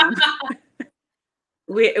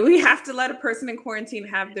 We have to let a person in quarantine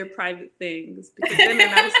have their private things, because then they're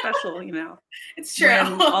not as special, you know. It's true.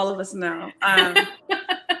 All of us know.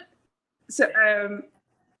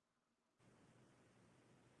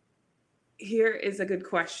 Here is a good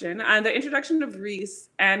question. The introduction of Reese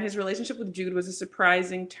and his relationship with Jude was a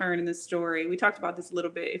surprising turn in the story. We talked about this a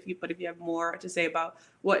little bit, but if you have more to say about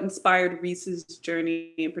what inspired Reese's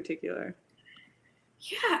journey in particular.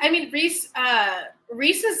 Yeah, I mean, Reese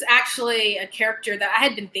is actually a character that I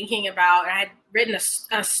had been thinking about. I had written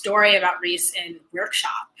a story about Reese in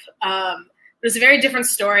workshop. It was a very different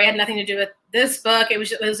story. It had nothing to do with this book. It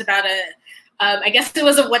was about I guess it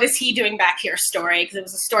was a what is he doing back here story, because it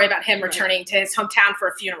was a story about him returning to his hometown for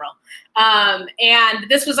a funeral. And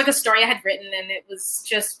this was like a story I had written, and it was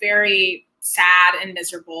just very sad and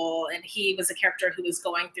miserable. And he was a character who was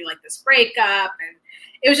going through like this breakup, and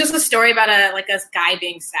it was just a story about a guy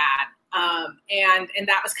being sad. And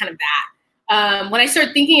that was kind of that. When I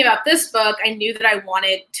started thinking about this book, I knew that I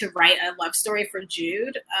wanted to write a love story for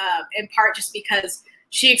Jude, in part just because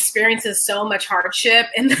she experiences so much hardship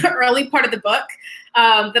in the early part of the book,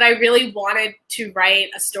 that I really wanted to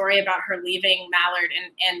write a story about her leaving Mallard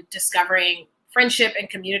and discovering friendship and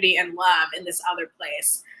community and love in this other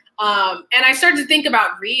place. And I started to think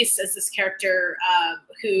about Reese as this character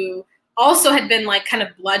who also had been like kind of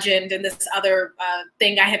bludgeoned in this other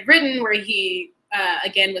thing I had written, where he,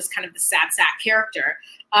 again, was kind of the sad sack character.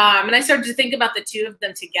 And I started to think about the two of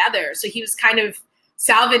them together. So he was kind of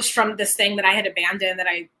salvaged from this thing that I had abandoned that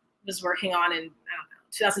I was working on in, I don't know,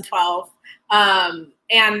 2012,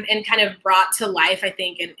 and kind of brought to life, I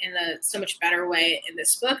think, in a so much better way in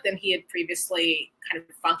this book than he had previously kind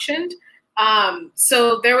of functioned.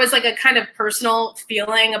 So there was like a kind of personal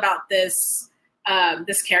feeling about this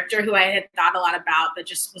character who I had thought a lot about, but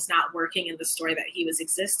just was not working in the story that he was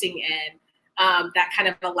existing in. That kind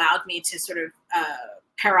of allowed me to sort of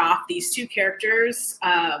pair off these two characters.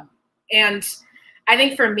 And I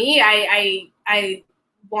think for me, I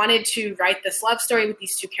wanted to write this love story with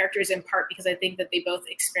these two characters in part because I think that they both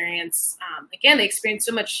experience, they experience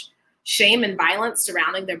so much shame and violence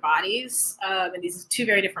surrounding their bodies in these two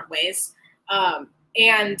very different ways.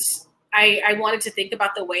 And I wanted to think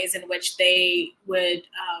about the ways in which they would,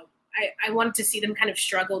 I wanted to see them kind of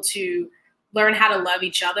struggle to learn how to love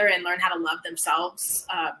each other and learn how to love themselves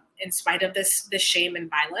in spite of this shame and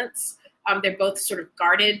violence. They're both sort of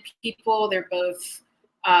guarded people. They're both,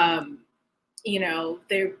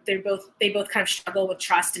 they both kind of struggle with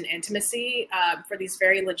trust and intimacy for these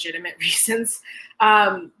very legitimate reasons.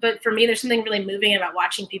 But for me, there's something really moving about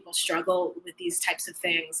watching people struggle with these types of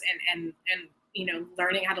things and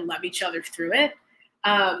learning how to love each other through it.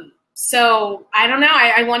 So I don't know.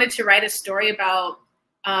 I wanted to write a story about,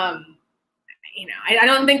 I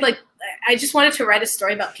don't think I just wanted to write a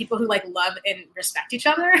story about people who like love and respect each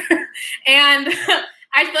other. And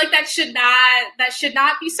I feel like that should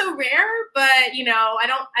not be so rare, but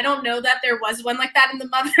I don't know that there was one like that in the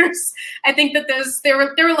Mothers. I think that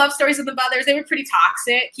there were love stories in the Mothers. They were pretty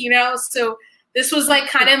toxic, so this was like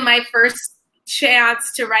kind of my first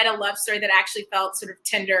chance to write a love story that actually felt sort of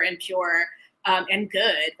tender and pure and good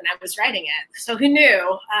when I was writing it. So who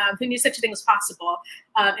knew? Who knew such a thing was possible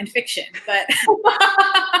in fiction? But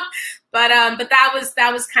but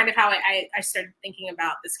that was kind of how I started thinking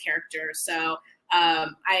about this character. So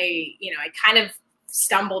I kind of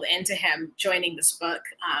stumbled into him joining this book,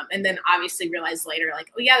 and then obviously realized later,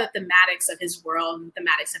 like, oh yeah, the thematics of his world, and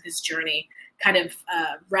thematics of his journey kind of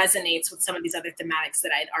resonates with some of these other thematics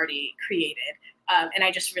that I'd already created. And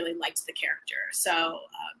I just really liked the character. So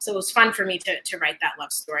it was fun for me to write that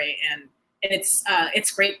love story. And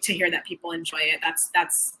it's great to hear that people enjoy it.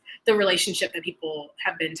 That's the relationship that people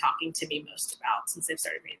have been talking to me most about since they've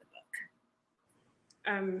started reading the book.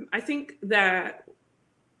 I think that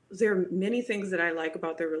there are many things that I like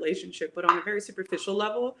about their relationship, but on a very superficial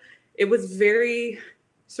level, it was very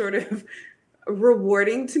sort of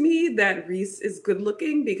rewarding to me that Reese is good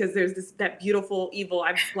looking, because there's that beautiful evil,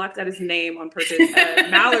 I've blocked out his name on purpose,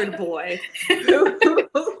 Mallard boy, who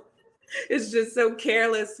is just so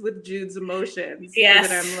careless with Jude's emotions. Yes.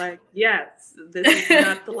 That I'm like, yes, this is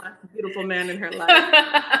not the last beautiful man in her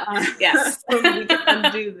life. Yes. We can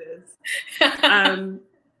undo this.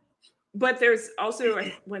 But there's also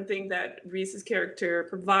one thing that Reese's character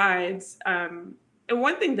provides, and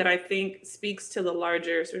one thing that I think speaks to the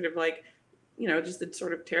larger sort of like, just the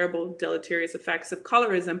sort of terrible deleterious effects of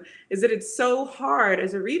colorism, is that it's so hard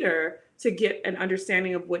as a reader to get an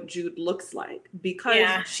understanding of what Jude looks like,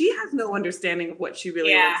 because she has no understanding of what she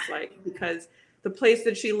really looks like, because the place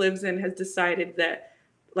that she lives in has decided that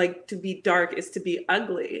like to be dark is to be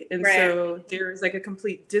ugly. And so there's like a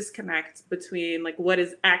complete disconnect between like what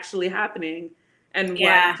is actually happening and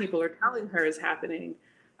what people are telling her is happening.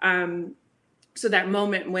 So that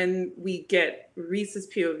moment when we get Reese's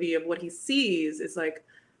POV of what he sees is like,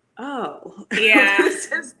 oh,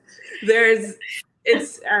 it's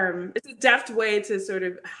a deft way to sort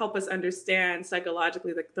of help us understand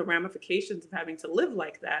psychologically like the ramifications of having to live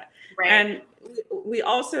like that. Right. And we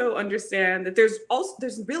also understand that there's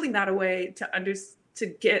really not a way to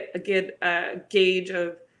get a gauge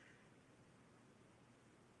of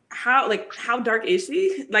how dark is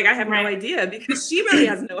she? Like, I have no idea, because she really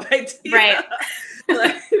has no idea. Right.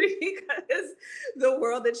 Like, because the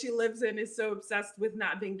world that she lives in is so obsessed with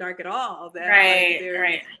not being dark at all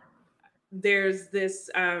that there's this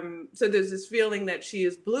so there's this feeling that she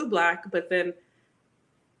is blue black, but then,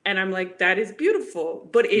 and I'm like, that is beautiful,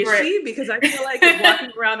 but is she? Because I feel like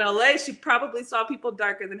walking around LA, she probably saw people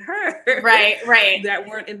darker than her, right, that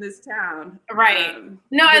weren't in this town, right.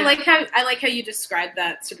 No, I like how you described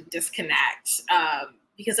that sort of disconnect,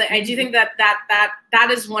 because I do think that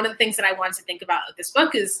is one of the things that I wanted to think about with this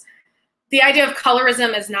book, is the idea of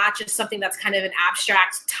colorism is not just something that's kind of an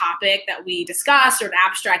abstract topic that we discuss or an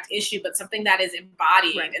abstract issue, but something that is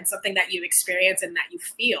embodied and something that you experience and that you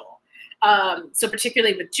feel. So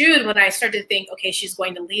particularly with Jude, when I started to think, okay, she's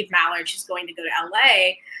going to leave Mallard, she's going to go to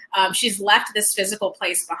LA, she's left this physical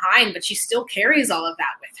place behind, but she still carries all of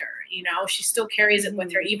that with her. She still carries it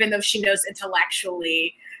with her, even though she knows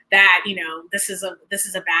intellectually that, this is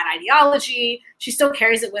a bad ideology. She still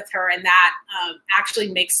carries it with her. And that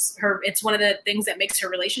actually makes her, it's one of the things that makes her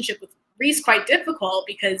relationship with Reese quite difficult,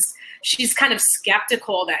 because she's kind of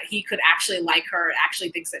skeptical that he could actually like her, actually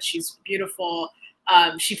thinks that she's beautiful.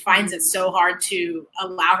 She finds it so hard to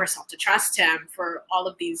allow herself to trust him for all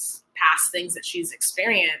of these past things that she's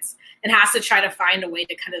experienced, and has to try to find a way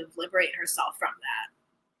to kind of liberate herself from that.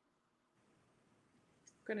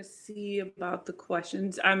 I'm going to see about the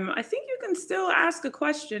questions. I think you can still ask a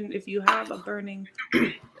question if you have a burning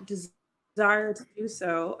desire to do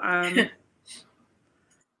so.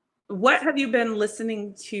 What have you been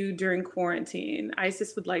listening to during quarantine?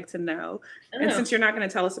 Isis would like to know. Oh. And since you're not going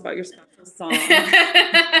to tell us about your special song.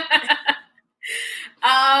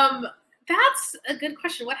 That's a good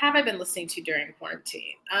question. What have I been listening to during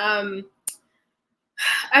quarantine?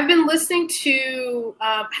 I've been listening to,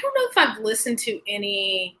 I don't know if I've listened to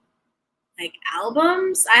any like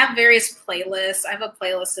albums. I have various playlists. I have a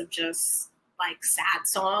playlist of just like sad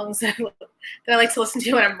songs that I like to listen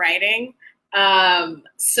to when I'm writing.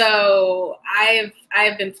 So I've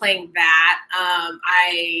been playing that.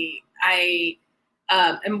 I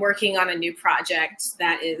am working on a new project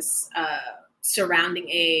that is surrounding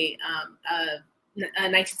a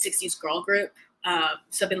 1960s girl group.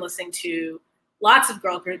 So I've been listening to lots of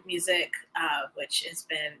girl group music, which has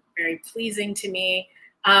been very pleasing to me.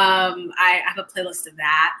 I have a playlist of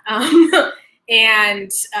that.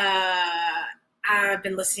 And I've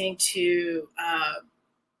been listening to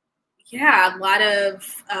a lot of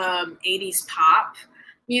 80s pop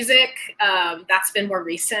music. That's been more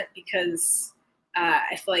recent because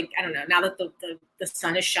I feel like, I don't know, now that the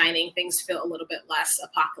sun is shining, things feel a little bit less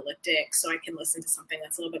apocalyptic, so I can listen to something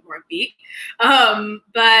that's a little bit more upbeat.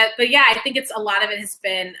 But yeah, I think it's a lot of it has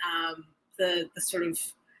been the sort of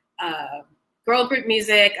girl group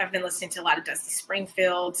music. I've been listening to a lot of Dusty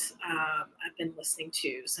Springfield. I've been listening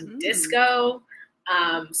to some disco.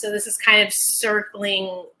 So this is kind of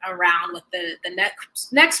circling around what the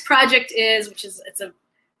next project is, which is, it's a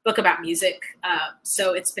book about music.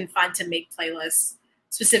 So it's been fun to make playlists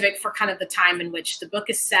specific for kind of the time in which the book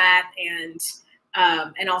is set, and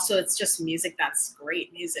also it's just music that's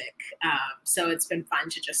great music. So it's been fun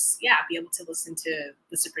to just, be able to listen to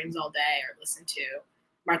the Supremes all day, or listen to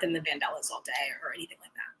Martha and the Vandellas all day, or anything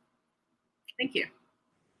like that. Thank you.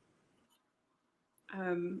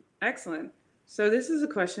 Excellent. So this is a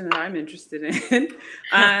question that I'm interested in.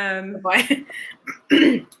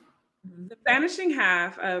 The Vanishing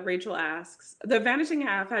Half, Rachel asks, the Vanishing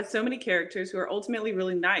Half has so many characters who are ultimately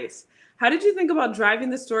really nice. How did you think about driving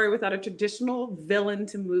the story without a traditional villain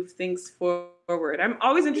to move things forward? I'm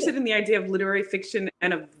always interested in the idea of literary fiction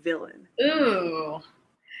and a villain. Ooh,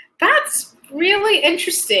 that's really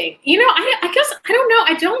interesting. You know, I guess, I don't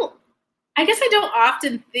know. I guess I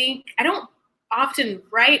don't often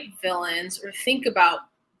write villains or think about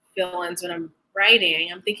villains when I'm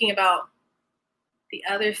writing. I'm thinking about the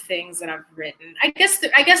other things that I've written. I guess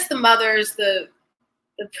the mother's, the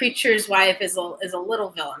preacher's wife is a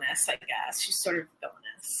little villainous, I guess. She's sort of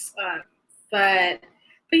villainous. But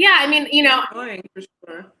yeah, I mean, you know, annoying for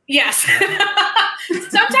sure. Yes.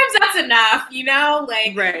 Sometimes that's enough, you know,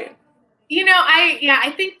 like, right. You know,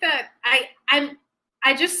 I think that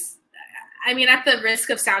I mean, at the risk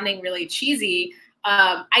of sounding really cheesy,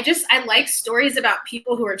 I like stories about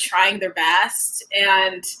people who are trying their best,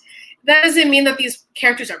 and that doesn't mean that these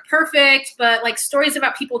characters are perfect, but like stories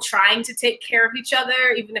about people trying to take care of each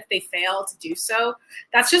other, even if they fail to do so.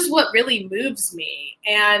 That's just what really moves me.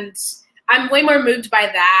 And I'm way more moved by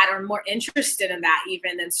that, or more interested in that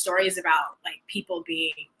even, than stories about like people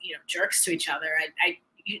being, you know, jerks to each other.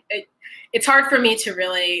 It's hard for me to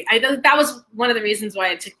really, that was one of the reasons why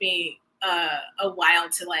it took me a while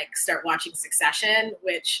to like start watching Succession,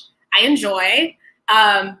 which I enjoy.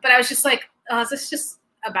 But I was just like, oh, is this just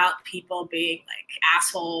about people being like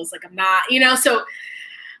assholes? Like, I'm not, you know, so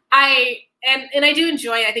I do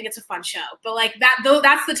enjoy it. I think it's a fun show, but like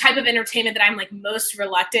that's the type of entertainment that I'm like most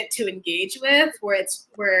reluctant to engage with,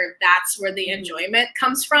 that's where the enjoyment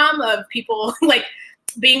comes from, of people like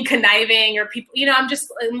being conniving, or people, you know, I'm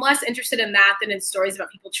less interested in that than in stories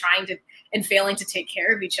about people trying to and failing to take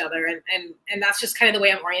care of each other. And that's just kind of the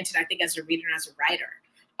way I'm oriented, I think, as a reader and as a writer.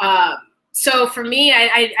 So for me,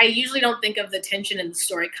 I usually don't think of the tension in the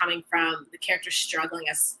story coming from the character struggling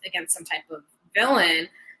against some type of villain.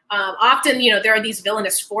 Often, you know, there are these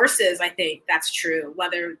villainous forces. I think that's true.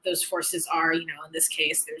 Whether those forces are, you know, in this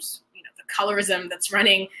case, there's, you know, the colorism that's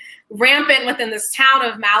running rampant within this town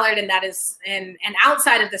of Mallard, and that is, and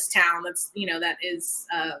outside of this town, that's, you know, that is,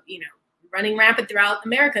 you know, running rampant throughout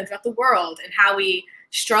America and throughout the world, and how we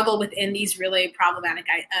struggle within these really problematic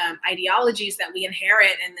ideologies that we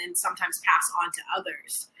inherit and then sometimes pass on to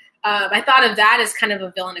others. I thought of that as kind of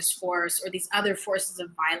a villainous force, or these other forces of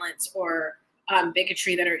violence or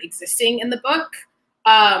bigotry that are existing in the book.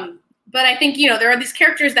 But I think, you know, there are these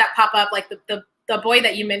characters that pop up, like the boy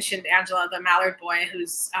that you mentioned, Angela, the Mallard boy,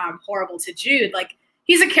 who's horrible to Jude. Like,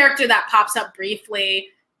 he's a character that pops up briefly,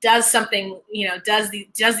 does something, you know, does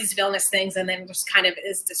these villainous things, and then just kind of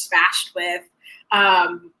is dispatched with.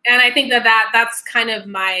 And I think that's kind of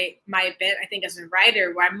my bit, I think, as a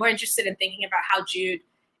writer, where I'm more interested in thinking about how Jude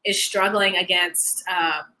is struggling against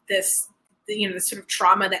this, you know, the sort of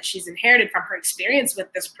trauma that she's inherited from her experience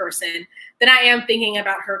with this person, than I am thinking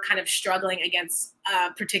about her kind of struggling against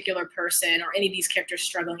a particular person, or any of these characters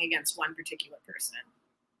struggling against one particular person.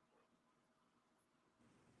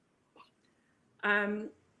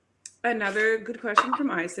 Another good question from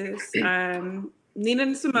Isis. Nina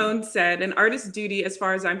and Simone said, an artist's duty, as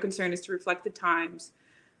far as I'm concerned, is to reflect the times.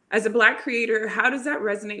 As a Black creator, how does that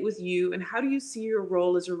resonate with you? And how do you see your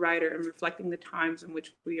role as a writer in reflecting the times in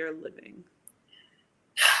which we are living?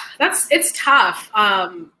 It's tough.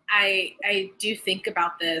 I do think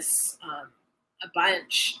about this a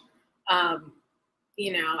bunch.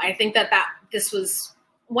 You know, I think that this was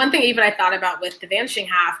one thing even I thought about with The Vanishing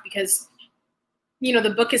Half, because, you know, the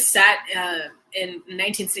book is set in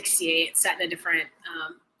 1968. It's set in a different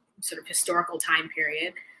sort of historical time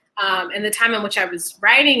period. And the time in which I was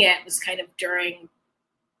writing it was kind of during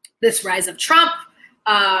this rise of Trump,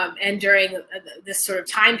 and during this sort of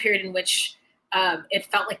time period in which it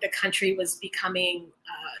felt like the country was becoming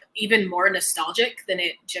even more nostalgic than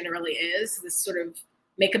it generally is. This sort of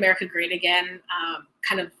Make America Great Again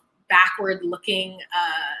kind of backward looking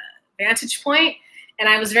vantage point. And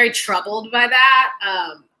I was very troubled by that.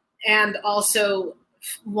 And also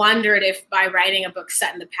wondered if by writing a book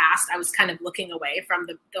set in the past, I was kind of looking away from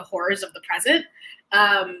the horrors of the present.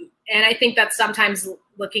 And I think that sometimes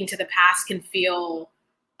looking to the past can feel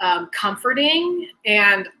comforting,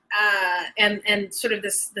 and sort of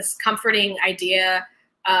this comforting idea,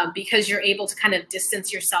 because you're able to kind of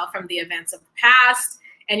distance yourself from the events of the past.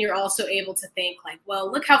 And you're also able to think like, well,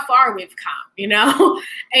 look how far we've come, you know?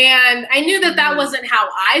 And I knew that wasn't how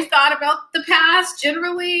I thought about the past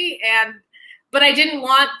generally. But I didn't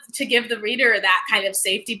want to give the reader that kind of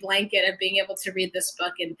safety blanket of being able to read this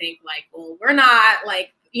book and think like, well, we're not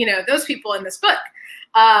like, those people in this book.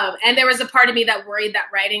 And there was a part of me that worried that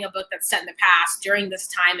writing a book that's set in the past during this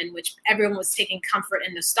time in which everyone was taking comfort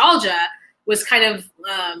in nostalgia was kind of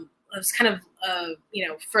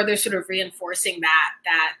further sort of reinforcing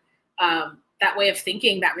that way of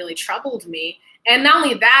thinking that really troubled me. And not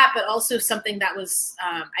only that, but also something that was,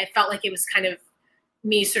 I felt like it was kind of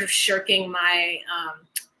me sort of shirking my,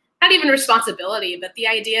 not even responsibility, but the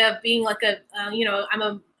idea of being like I'm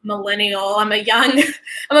a millennial, I'm a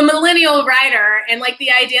millennial writer. And like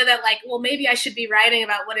the idea that like, well, maybe I should be writing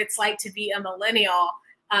about what it's like to be a millennial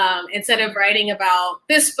instead of writing about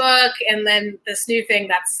this book and then this new thing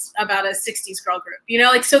that's about a 60s girl group,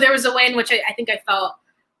 like, so there was a way in which I think I felt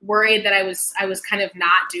worried that I was kind of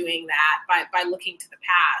not doing that by looking to the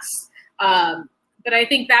past. But I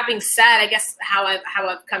think that being said, I guess how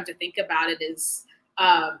I've come to think about it is,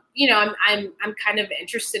 I'm kind of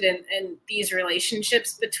interested in these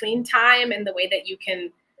relationships between time and the way that you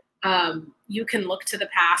can look to the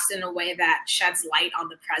past in a way that sheds light on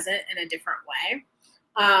the present in a different way.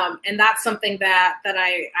 And that's something that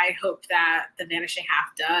I hope that The Vanishing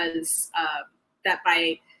Half does, that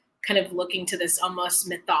by kind of looking to this almost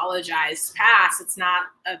mythologized past, it's not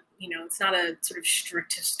a sort of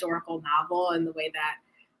strict historical novel in the way that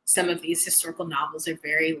some of these historical novels are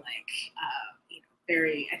very like,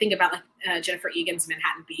 I think about like Jennifer Egan's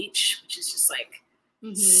Manhattan Beach, which is just like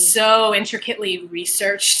so intricately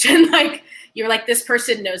researched. And like, you're like, this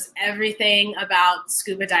person knows everything about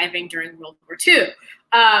scuba diving during World War II.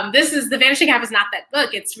 The Vanishing Half is not that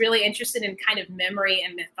book. It's really interested in kind of memory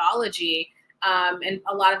and mythology. And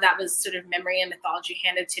a lot of that was sort of memory and mythology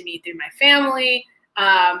handed to me through my family.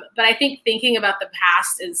 But I think thinking about the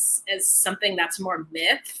past as something that's more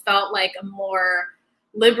myth felt like a more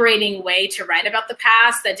liberating way to write about the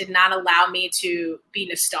past that did not allow me to be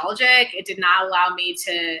nostalgic. It did not allow me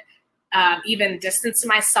to even distance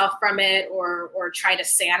myself from it or try to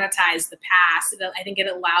sanitize the past. I think it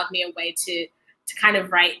allowed me a way to kind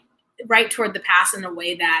of write toward the past in a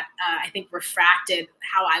way that I think refracted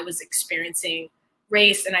how I was experiencing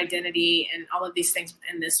race and identity and all of these things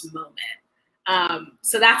in this moment.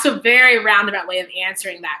 So that's a very roundabout way of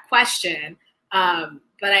answering that question.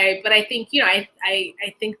 But I think, I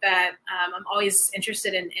think that I'm always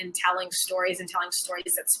interested in telling stories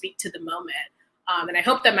that speak to the moment. And I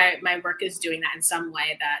hope that my work is doing that in some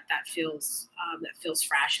way that feels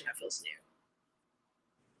fresh and that feels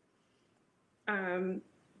new.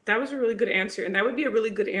 That was a really good answer. And that would be a really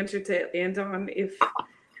good answer to end on if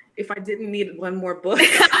I didn't need one more book.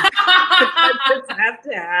 I just have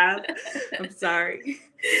to have. I'm sorry.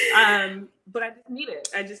 But I just need it.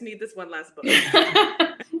 I just need this one last book.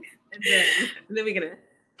 and then we can.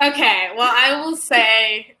 Okay. Well, I will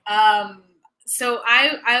say, so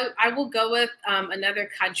I will go with Another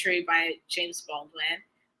Country by James Baldwin,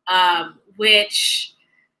 which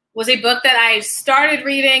was a book that I started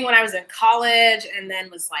reading when I was in college and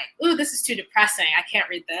then was like, ooh, this is too depressing. I can't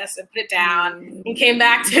read this, and put it down and came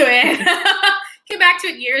back to it. Came back to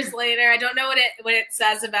it years later. I don't know what it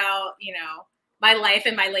says about, my life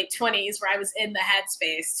in my late 20s where I was in the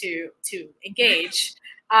headspace to engage.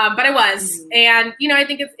 But I was. And, I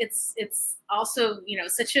think it's also,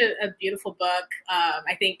 such a beautiful book.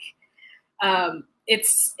 I think it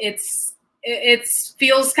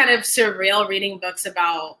feels kind of surreal reading books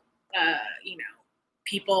about,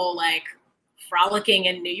 people like frolicking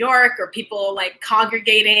in New York or people like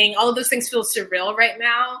congregating. All of those things feel surreal right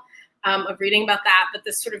now, of reading about that. But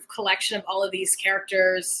this sort of collection of all of these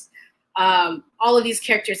characters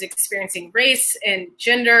experiencing race and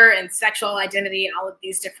gender and sexual identity in all of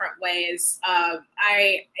these different ways.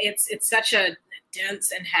 It's such a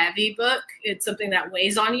dense and heavy book. It's something that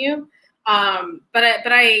weighs on you. But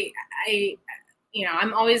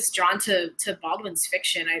I'm always drawn to Baldwin's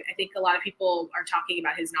fiction. I think a lot of people are talking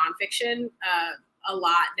about his nonfiction a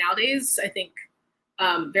lot nowadays, I think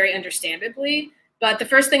very understandably. But the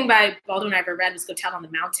first thing by Baldwin I ever read was Go Tell on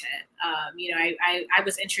the Mountain. I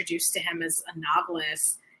was introduced to him as a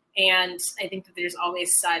novelist, and I think that there's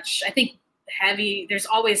always such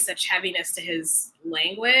heaviness to his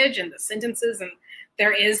language and the sentences, and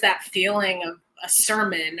there is that feeling of a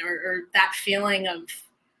sermon or that feeling of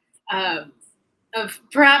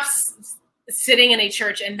perhaps sitting in a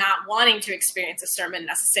church and not wanting to experience a sermon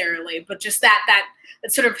necessarily, but just that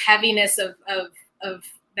sort of heaviness of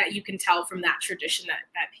that you can tell from that tradition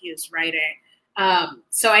that he is writing.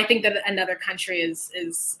 So I think that Another Country is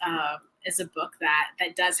a book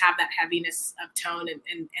that does have that heaviness of tone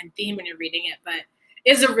and theme when you're reading it, but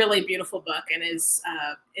is a really beautiful book and is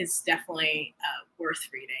definitely worth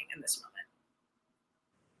reading in this moment.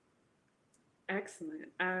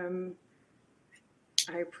 Excellent.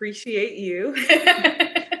 I appreciate you.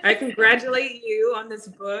 I congratulate you on this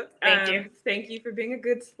book. Thank you. Thank you for being a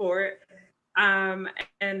good sport.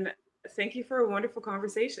 And thank you for a wonderful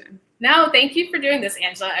conversation. No, thank you for doing this,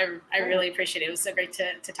 Angela. I really appreciate it. It was so great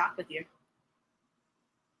to talk with you.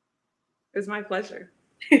 It was my pleasure.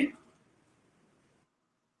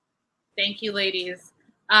 Thank you, ladies.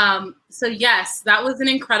 So yes, that was an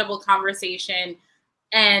incredible conversation.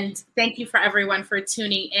 And thank you for everyone for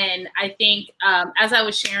tuning in. I think as I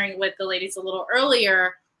was sharing with the ladies a little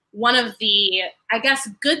earlier, one of the, I guess,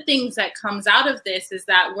 good things that comes out of this is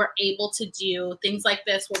that we're able to do things like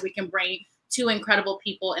this where we can bring two incredible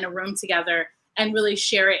people in a room together and really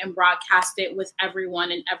share it and broadcast it with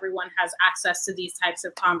everyone, and everyone has access to these types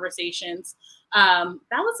of conversations. That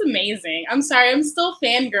was amazing. I'm sorry, I'm still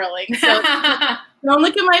fangirling. So don't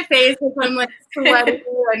look at my face if I'm like sweating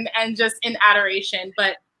and just in adoration.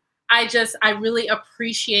 But I really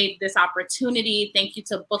appreciate this opportunity. Thank you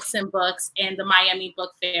to Books and Books and the Miami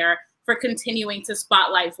Book Fair for continuing to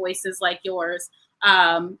spotlight voices like yours,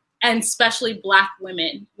 and especially Black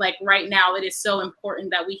women. Like right now, it is so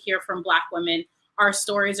important that we hear from Black women. Our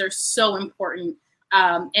stories are so important.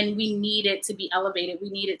 And we need it to be elevated. We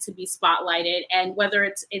need it to be spotlighted. And whether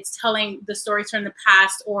it's telling the stories from the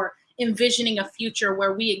past or envisioning a future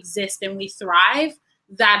where we exist and we thrive,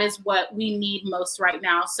 that is what we need most right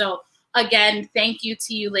now. So again, thank you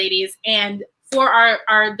to you ladies. And for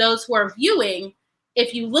our those who are viewing,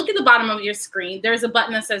 if you look at the bottom of your screen, there's a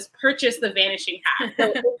button that says purchase the Vanishing Hat.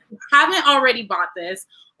 So if you haven't already bought this,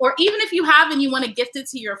 or even if you have and you want to gift it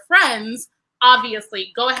to your friends,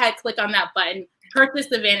 obviously go ahead, click on that button, purchase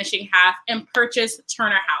the Vanishing Half, and purchase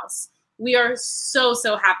Turner House. We are so,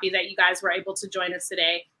 so happy that you guys were able to join us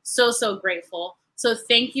today. So, so grateful. So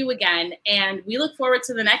thank you again. And we look forward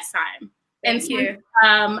to the next time. Thank you.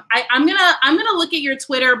 I'm gonna look at your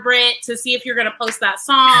Twitter, Brit, to see if you're gonna post that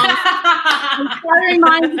song. Inspiring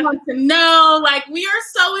minds want to know. Like, we are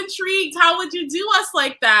so intrigued. How would you do us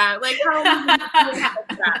like that? Like, how would you do us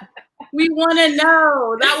like that? We want to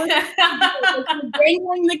know. That was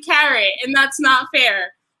dangling the carrot, and that's not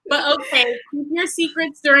fair. But okay, keep your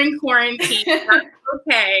secrets during quarantine. That's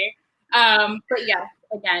okay. But yeah,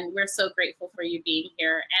 again, we're so grateful for you being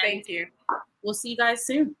here. And thank you. We'll see you guys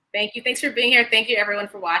soon. Thank you. Thanks for being here. Thank you, everyone,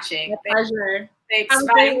 for watching. My pleasure. Thanks.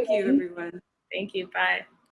 Thank you, everyone. Thank you. Bye.